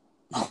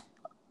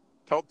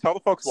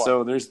the folks why.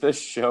 So there's this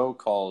show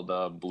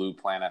called Blue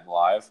Planet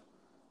Live.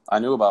 I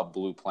knew about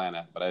Blue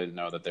Planet, but I didn't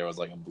know that there was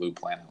like a Blue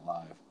Planet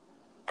Live.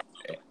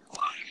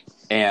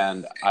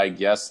 And I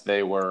guess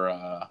they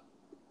were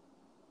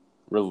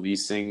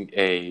releasing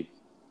a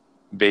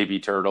baby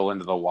turtle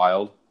into the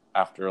wild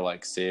after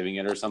like saving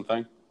it or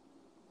something.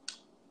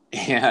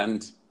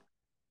 And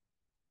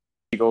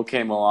eagle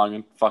came along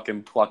and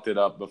fucking plucked it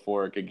up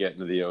before it could get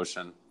into the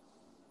ocean,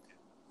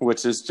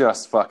 which is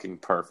just fucking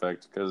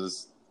perfect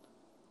because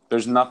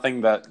there's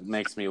nothing that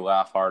makes me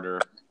laugh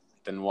harder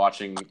than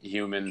watching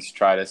humans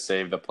try to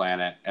save the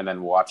planet and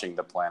then watching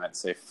the planet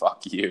say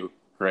fuck you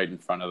right in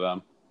front of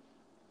them.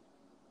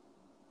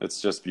 It's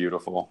just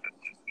beautiful.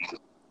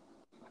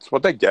 That's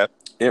what they get.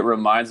 It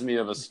reminds me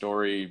of a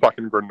story.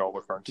 Fucking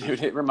granola crunch.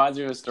 Dude, it reminds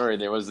me of a story.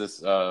 There was this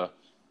there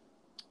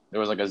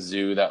was like a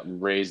zoo that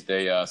raised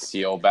a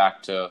seal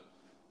back to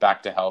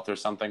health or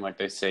something. Like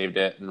they saved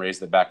it and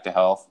raised it back to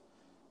health.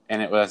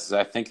 And it was,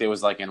 I think it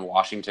was like in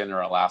Washington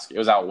or Alaska. It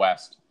was out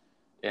west.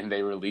 And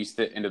they released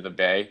it into the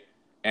bay.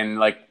 And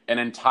like an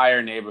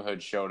entire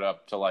neighborhood showed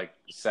up to like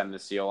send the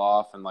seal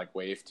off and like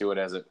wave to it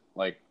as it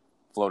like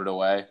floated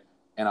away.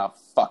 And a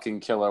fucking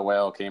killer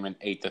whale came and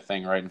ate the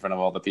thing right in front of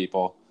all the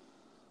people.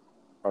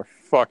 I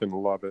fucking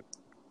love it.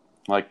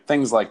 Like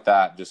things like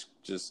that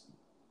just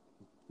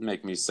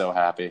make me so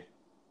happy.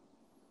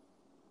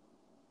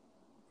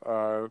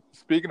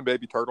 Speaking of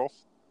baby turtles,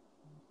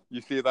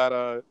 you see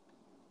that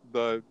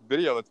the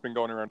video that's been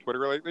going around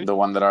Twitter lately? The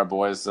one that our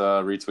boys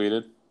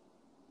retweeted?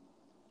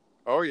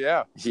 Oh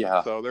yeah.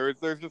 Yeah. So there's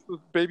just this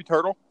baby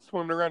turtle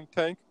swimming around a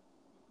tank,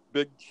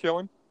 big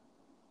chilling.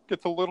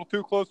 Gets a little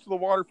too close to the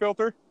water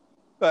filter.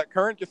 That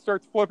current just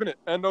starts flipping it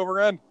end over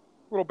end.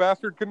 Little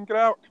bastard couldn't get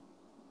out.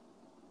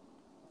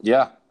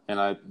 Yeah,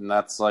 and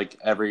that's like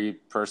every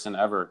person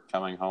ever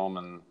coming home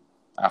and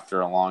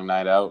after a long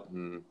night out.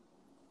 And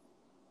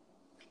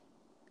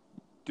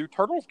do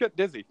turtles get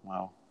dizzy?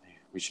 Well,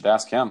 we should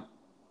ask him.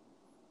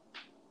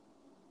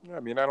 I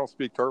mean, I don't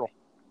speak turtle.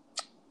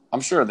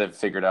 I'm sure they've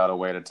figured out a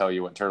way to tell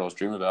you what turtles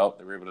dream about.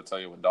 They were able to tell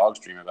you what dogs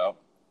dream about.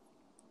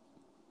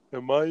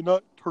 Am I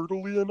not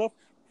turtley enough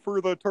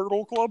for the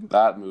Turtle Club?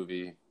 That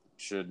movie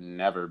should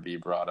never be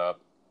brought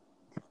up.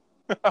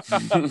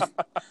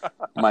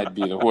 Might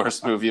be the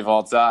worst movie of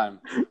all time.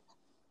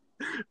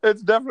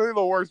 It's definitely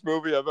the worst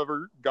movie I've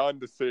ever gone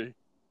to see.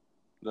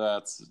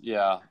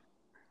 Yeah.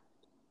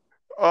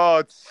 Oh,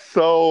 it's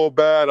so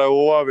bad. I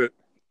love it.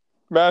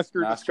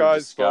 Master of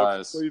Disguise,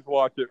 folks. Please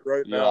watch it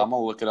right now. Yeah, I'm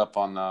going to look it up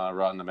on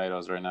Rotten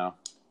Tomatoes right now.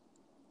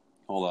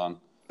 Hold on.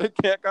 It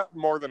can't get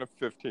more than a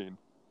 15.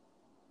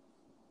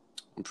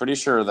 I'm pretty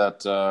sure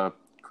that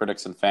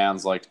critics and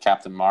fans liked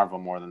Captain Marvel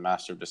more than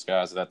Master of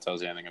Disguise, if that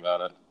tells you anything about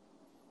it.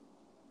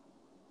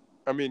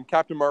 I mean,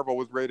 Captain Marvel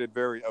was rated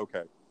very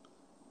okay.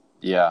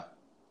 Yeah.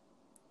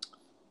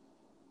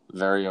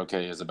 Very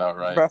okay is about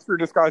right. Master of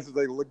Disguise is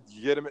a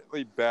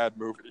legitimately bad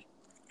movie.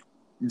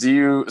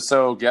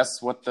 So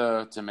guess what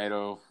the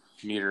tomato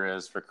meter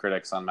is for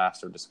critics on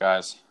Master of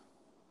Disguise?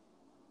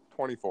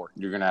 24.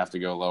 You're going to have to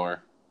go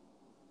lower.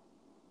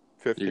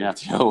 15. You're going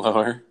to have to go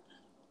lower.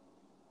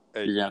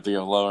 8. You're going to have to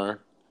go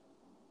lower.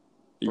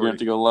 You're 3. going to have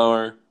to go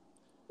lower.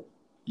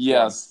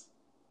 Yes.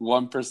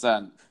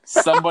 1%.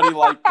 Somebody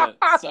liked it.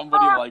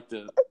 Somebody liked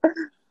it.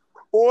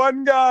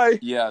 One guy.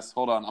 Yes.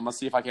 Hold on. I'm going to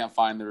see if I can't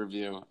find the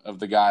review of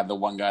the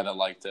one guy that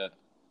liked it.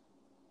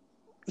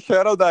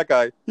 Shout out that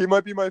guy. He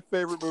might be my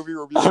favorite movie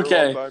reviewer of all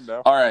time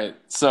now. All right.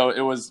 So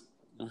it was,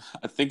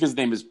 I think his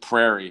name is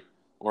Prairie,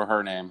 or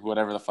her name,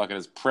 whatever the fuck it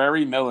is.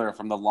 Prairie Miller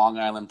from the Long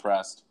Island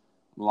Press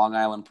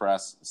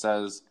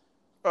says,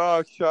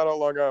 shout out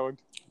Long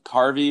Island.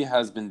 Carvey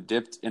has been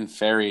dipped in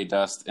fairy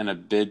dust in a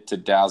bid to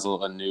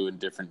dazzle a new and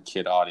different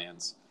kid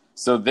audience.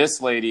 So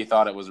this lady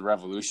thought it was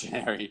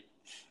revolutionary,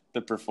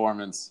 the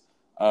performance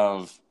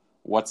of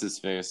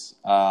what's-his-face.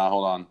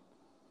 Hold on.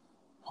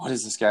 What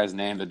is this guy's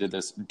name that did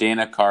this?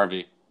 Dana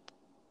Carvey.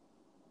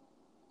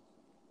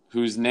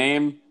 Whose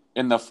name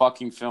in the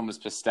fucking film is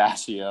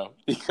Pistachio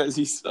because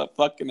he's a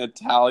fucking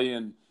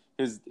Italian.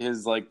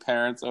 His like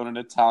parents own an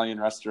Italian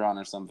restaurant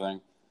or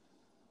something.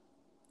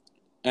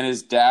 And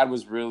his dad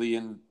was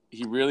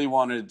he really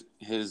wanted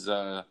his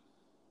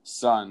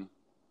son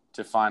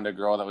to find a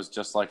girl that was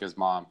just like his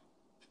mom.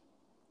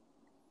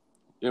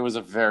 It was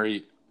a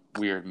very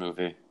weird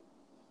movie.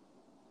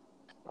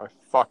 I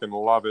fucking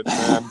love it,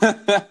 man.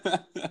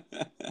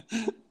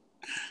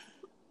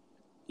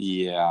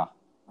 Yeah.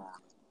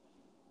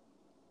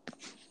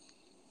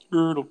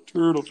 Turtle.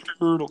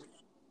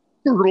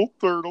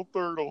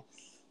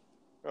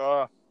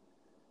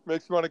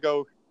 Makes me want to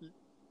go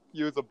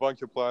use a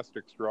bunch of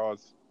plastic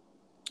straws.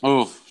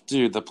 Oof,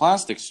 dude, the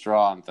plastic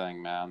straw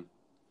thing, man.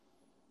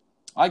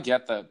 I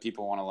get that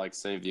people want to like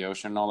save the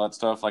ocean and all that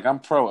stuff. Like I'm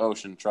pro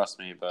ocean, trust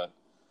me, but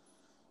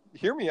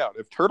Hear me out.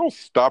 If turtles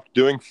stopped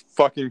doing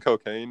fucking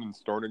cocaine and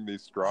snorting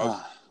these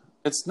straws,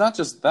 it's not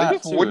just they that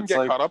just too. wouldn't It's get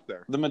like caught up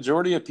there. the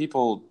majority of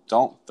people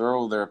don't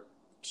throw their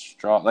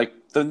straw. Like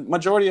the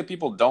majority of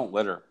people don't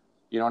litter.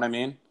 You know what I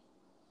mean?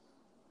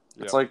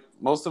 It's Yeah. like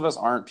most of us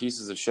aren't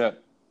pieces of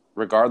shit,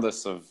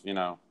 regardless of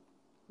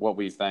what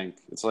we think.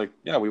 It's like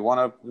we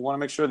want to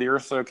make sure the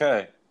Earth's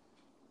okay.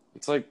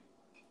 It's like,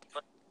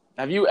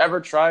 have you ever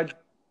tried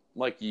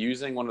like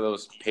using one of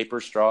those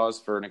paper straws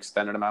for an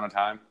extended amount of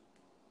time?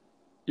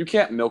 You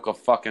can't milk a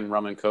fucking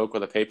rum and coke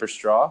with a paper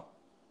straw.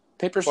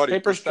 Paper Buddy,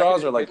 paper the second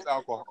straws are it like hits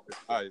alcohol, it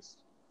dies.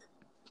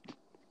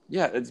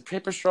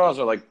 paper straws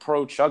are like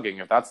pro chugging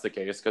if that's the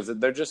case because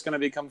they're just going to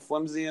become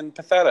flimsy and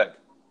pathetic.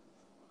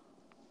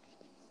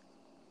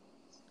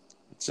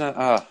 It's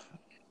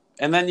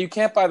and then you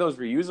can't buy those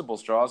reusable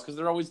straws because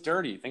they're always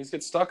dirty. Things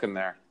get stuck in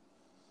there.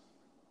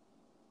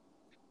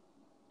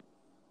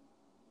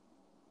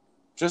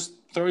 Just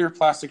throw your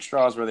plastic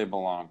straws where they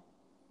belong.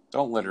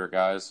 Don't litter,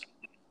 guys.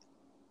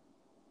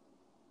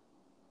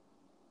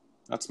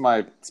 That's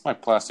my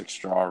plastic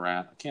straw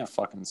rant. I can't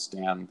fucking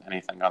stand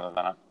anything other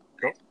than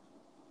it.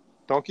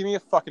 Don't give me a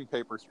fucking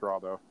paper straw,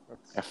 though.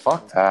 Yeah,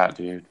 fuck that,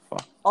 dude.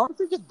 Fuck.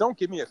 Honestly, just don't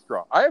give me a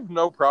straw. I have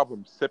no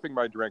problem sipping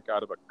my drink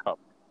out of a cup.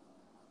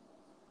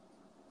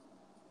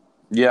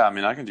 Yeah, I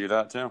mean, I can do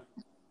that too.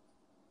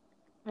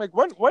 Like,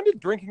 when did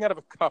drinking out of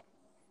a cup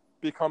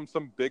become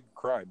some big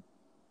crime?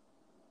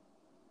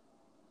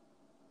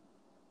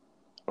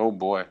 Oh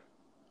boy.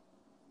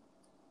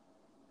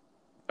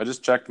 I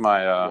just checked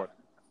my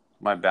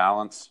my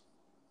balance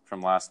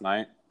from last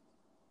night.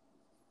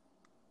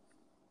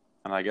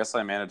 And I guess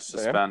I managed to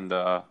spend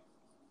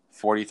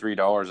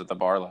 $43 at the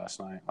bar last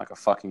night, like a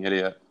fucking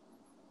idiot.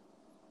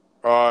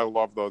 Oh, I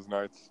love those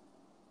nights.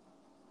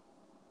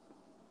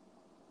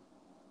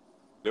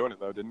 Doing it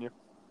though, didn't you?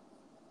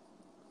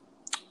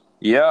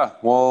 Yeah,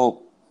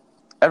 well,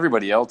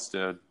 everybody else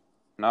did,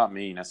 not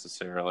me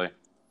necessarily.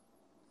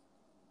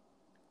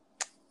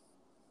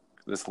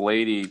 This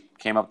lady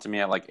came up to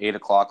me at like 8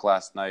 o'clock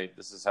last night.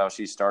 This is how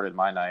she started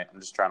my night. I'm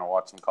just trying to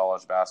watch some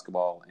college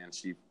basketball, and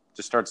she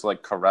just starts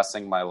like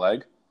caressing my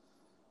leg.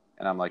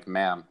 And I'm like,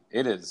 ma'am,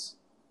 it is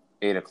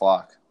 8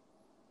 o'clock.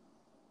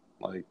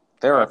 Like,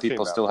 there are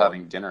people still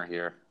having dinner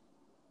here.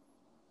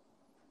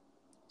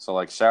 So,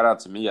 like, shout out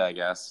to me, I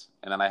guess.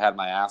 And then I had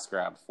my ass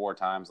grabbed 4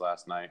 times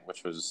last night,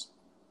 which was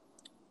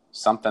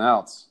something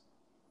else.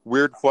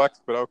 Weird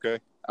flex, but okay.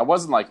 I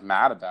wasn't, like,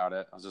 mad about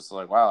it. I was just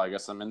like, wow, I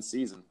guess I'm in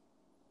season.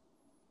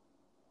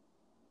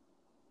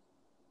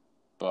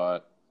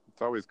 But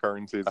it's always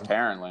current season.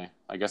 Apparently.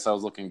 I guess I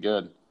was looking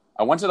good.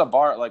 I went to the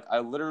bar. Like, I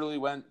literally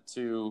went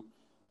to,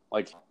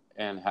 like,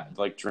 and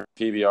like drink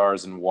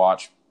PBRs and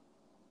watch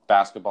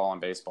basketball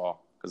and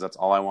baseball because that's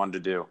all I wanted to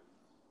do.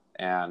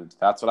 And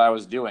that's what I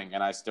was doing.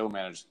 And I still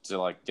managed to,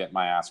 like, get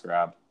my ass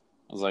grabbed.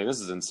 I was like, this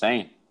is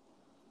insane.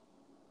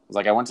 I was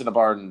like, I went to the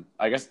bar and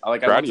I guess,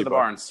 like, I went to the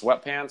bar in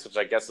sweatpants, which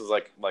I guess is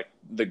like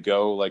the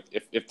go. Like,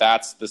 if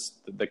that's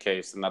the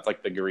case, then that's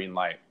like the green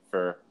light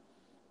for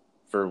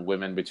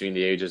women between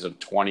the ages of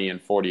 20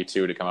 and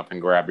 42 to come up and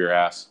grab your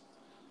ass.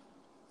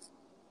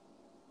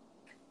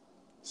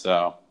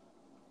 So,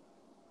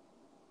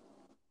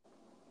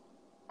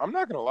 I'm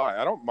not going to lie.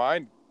 I don't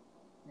mind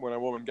when a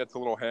woman gets a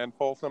little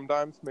handful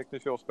sometimes. Makes me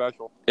feel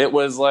special. It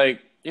was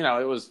like, it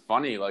was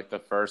funny like the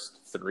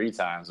first 3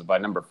 times. But by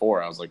number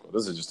 4, I was like, well,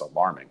 this is just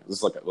alarming. This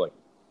is like,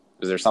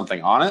 is there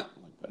something on it?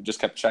 Like, I just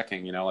kept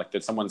checking, like,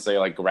 did someone say,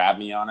 like, grab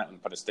me on it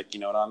and put a sticky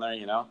note on there,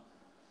 It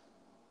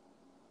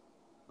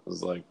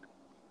was like,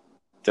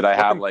 did I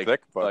have, like,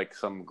 like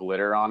some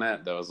glitter on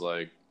it that was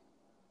like,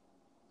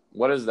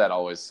 what does that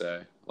always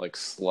say? Like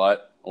slut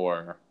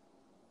or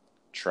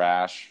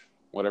trash,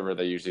 whatever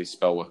they usually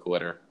spell with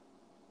glitter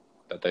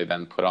that they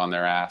then put on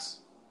their ass.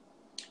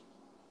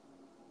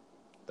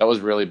 That was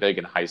really big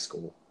in high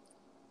school.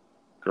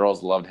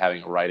 Girls loved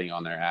having writing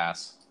on their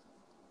ass.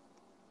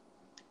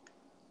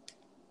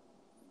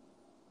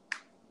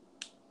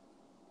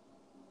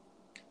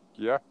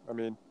 Yeah, I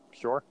mean,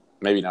 sure.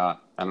 Maybe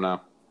not. I don't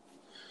know.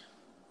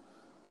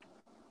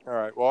 All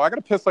right. Well, I got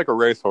to piss like a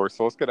racehorse,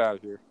 so let's get out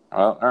of here.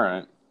 Well, all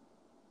right.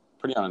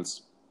 Pretty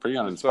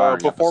uninspiring. So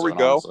before we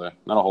go, honestly.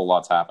 Not a whole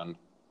lot's happened.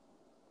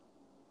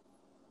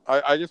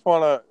 I just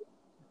want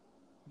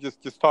to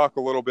just talk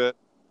a little bit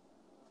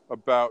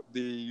about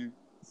the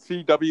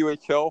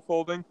CWHL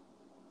folding.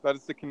 That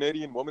is the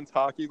Canadian Women's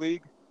Hockey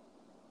League.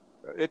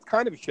 It's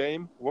kind of a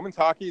shame. Women's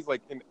hockey is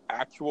like an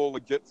actual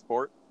legit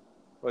sport.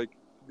 Like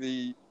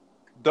the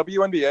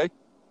WNBA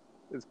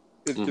is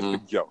just a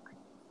joke.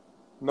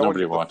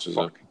 Nobody watches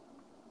it.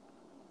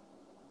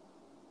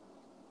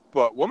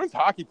 But women's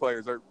hockey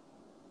players are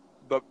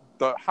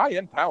the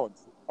high-end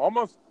talents,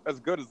 almost as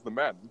good as the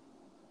men.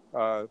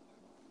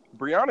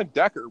 Brianna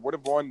Decker would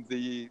have won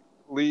the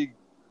league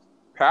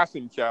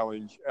passing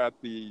challenge at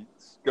the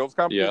skills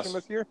competition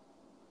this year.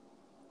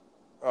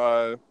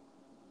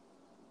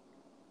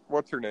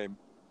 What's her name?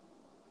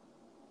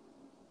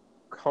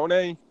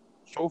 Kone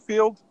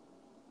Schofield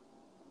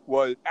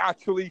was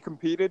actually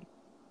competed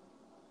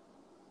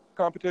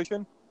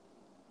competition,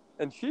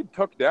 and she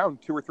took down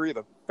 2 or 3 of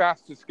the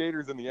fastest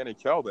skaters in the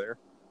NHL there.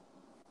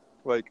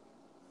 Like,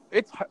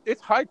 it's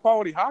high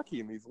quality hockey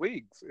in these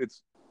leagues.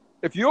 It's,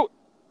 if you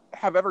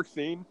have ever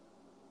seen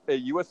a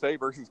USA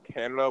versus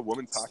Canada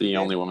women's hockey game, the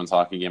only women's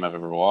hockey game I've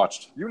ever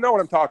watched. you know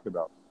what I'm talking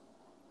about.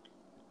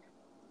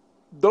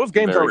 Those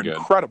games Very are good.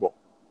 incredible.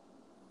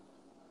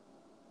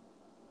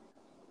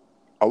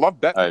 I love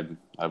betting.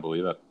 I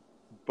believe it.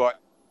 But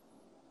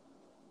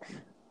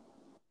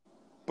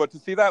to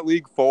see that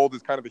league fold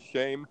is kind of a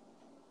shame.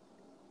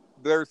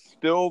 There's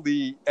still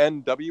the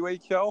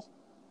NWHL,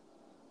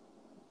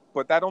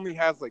 but that only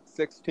has like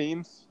 6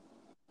 teams.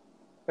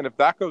 And if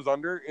that goes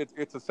under,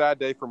 it's a sad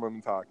day for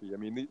women's hockey. I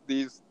mean,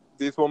 these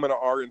women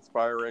are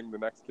inspiring the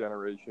next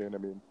generation. I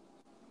mean,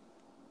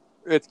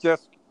 it's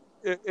just,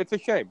 it's a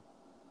shame.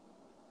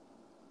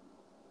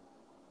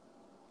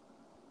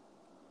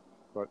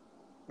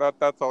 But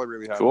that's all I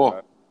really have Cool. on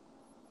that.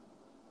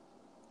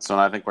 So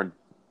I think we're...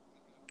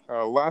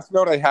 last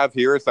note I have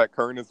here is that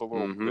Kern is a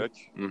little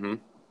bitch. Mm-hmm.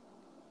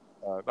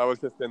 That was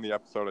just in the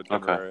episode of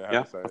January. Okay.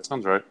 Yeah, that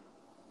sounds right.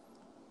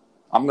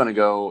 I'm going to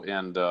go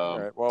and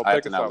right, well, I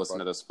have to now listen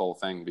to this full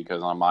thing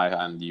because on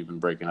my end, you've been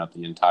breaking up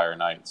the entire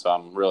night. So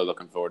I'm really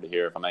looking forward to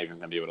hear if I'm even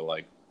going to be able to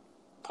like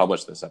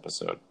publish this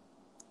episode.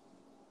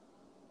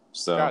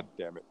 So God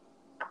damn it.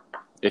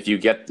 If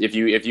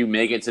you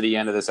make it to the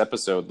end of this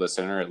episode,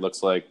 listener, it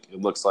looks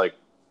like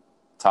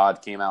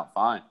Todd came out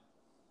fine.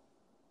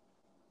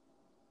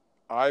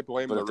 I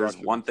blame the But if there's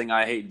Russians. one thing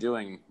I hate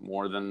doing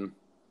more than,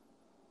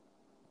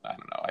 I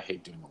don't know, I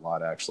hate doing a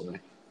lot actually.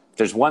 If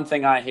there's one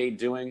thing I hate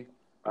doing,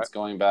 it's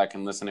going back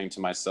and listening to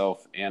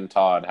myself and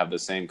Todd have the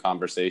same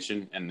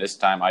conversation, and this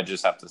time I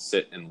just have to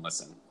sit and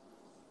listen.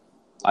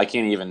 I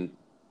can't even.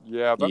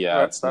 Yeah,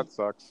 that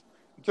sucks.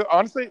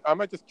 Honestly, I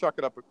might just chuck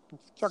it up.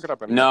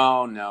 Anyway.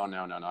 No.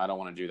 I don't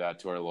want to do that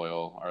to our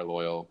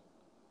loyal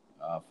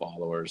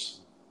followers.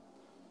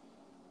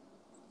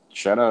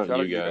 Shout out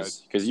you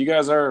guys, because you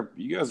guys are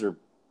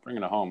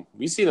bringing it home.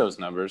 We see those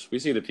numbers. We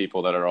see the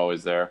people that are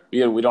always there.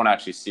 We don't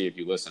actually see if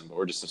you listen, but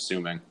we're just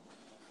assuming.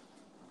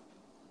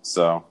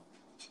 So,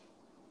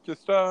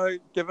 just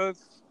give us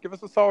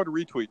a solid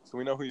retweet so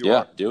we know who you are.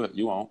 Yeah, do it.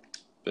 You won't,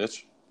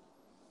 bitch.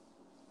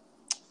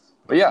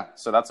 But yeah,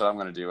 so that's what I'm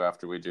gonna do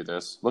after we do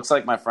this. Looks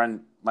like my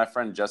friend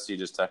Jesse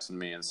just texted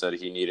me and said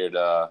he needed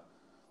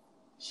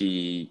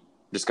he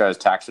just got his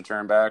tax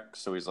return back,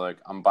 so he's like,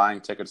 I'm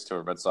buying tickets to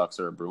a Red Sox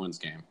or a Bruins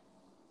game,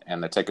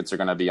 and the tickets are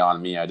gonna be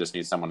on me. I just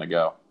need someone to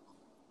go.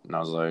 And I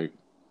was like,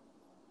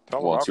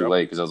 well, too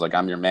late, because I was like,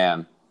 I'm your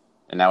man.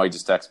 And now he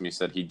just texted me,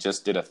 said he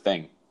just did a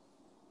thing.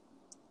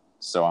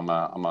 So I'm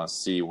gonna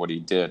see what he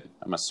did.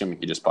 I'm assuming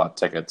he just bought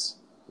tickets.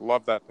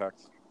 Love that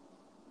text.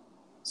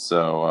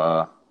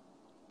 So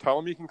tell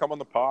him he can come on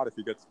the pod if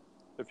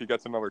he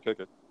gets another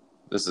ticket.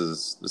 This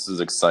is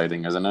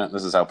exciting, isn't it?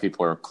 This is how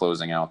people are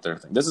closing out their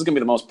thing. This is gonna be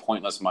the most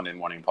pointless Monday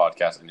morning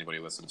podcast anybody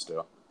listens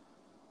to.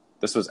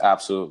 This was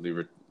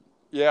absolutely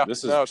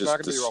it's not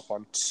gonna be real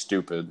fun.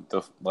 Stupid.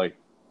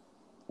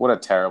 What a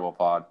terrible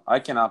pod. I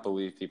cannot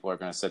believe people are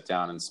gonna sit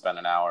down and spend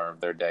an hour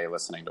of their day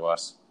listening to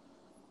us.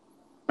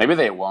 Maybe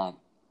they won't.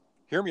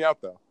 Hear me out,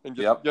 though. And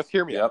just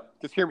hear me out.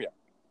 Just hear me out.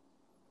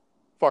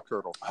 Fuck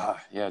Turtles.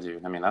 Yeah,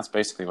 dude. I mean, that's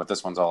basically what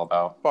this one's all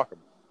about. Fuck them.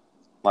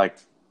 Like,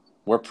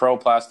 we're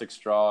pro-plastic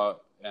straw,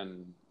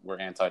 and we're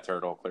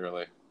anti-turtle,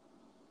 clearly.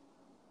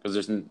 Because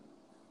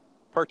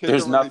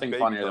there's nothing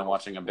funnier than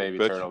watching a baby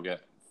turtle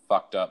get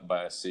fucked up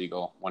by a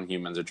seagull when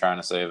humans are trying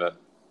to save it.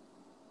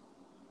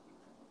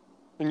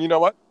 And you know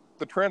what?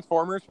 The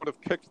Transformers would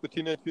have kicked the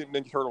Teenage Mutant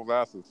Ninja Turtles'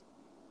 asses.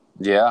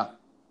 Yeah.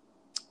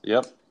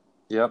 Yep.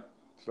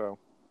 So,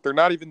 they're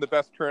not even the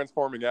best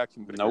transforming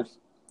action figures. Nope.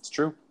 It's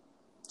true.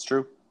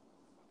 So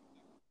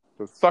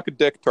suck a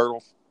dick,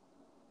 Turtles.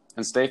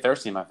 And stay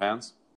thirsty, my fans.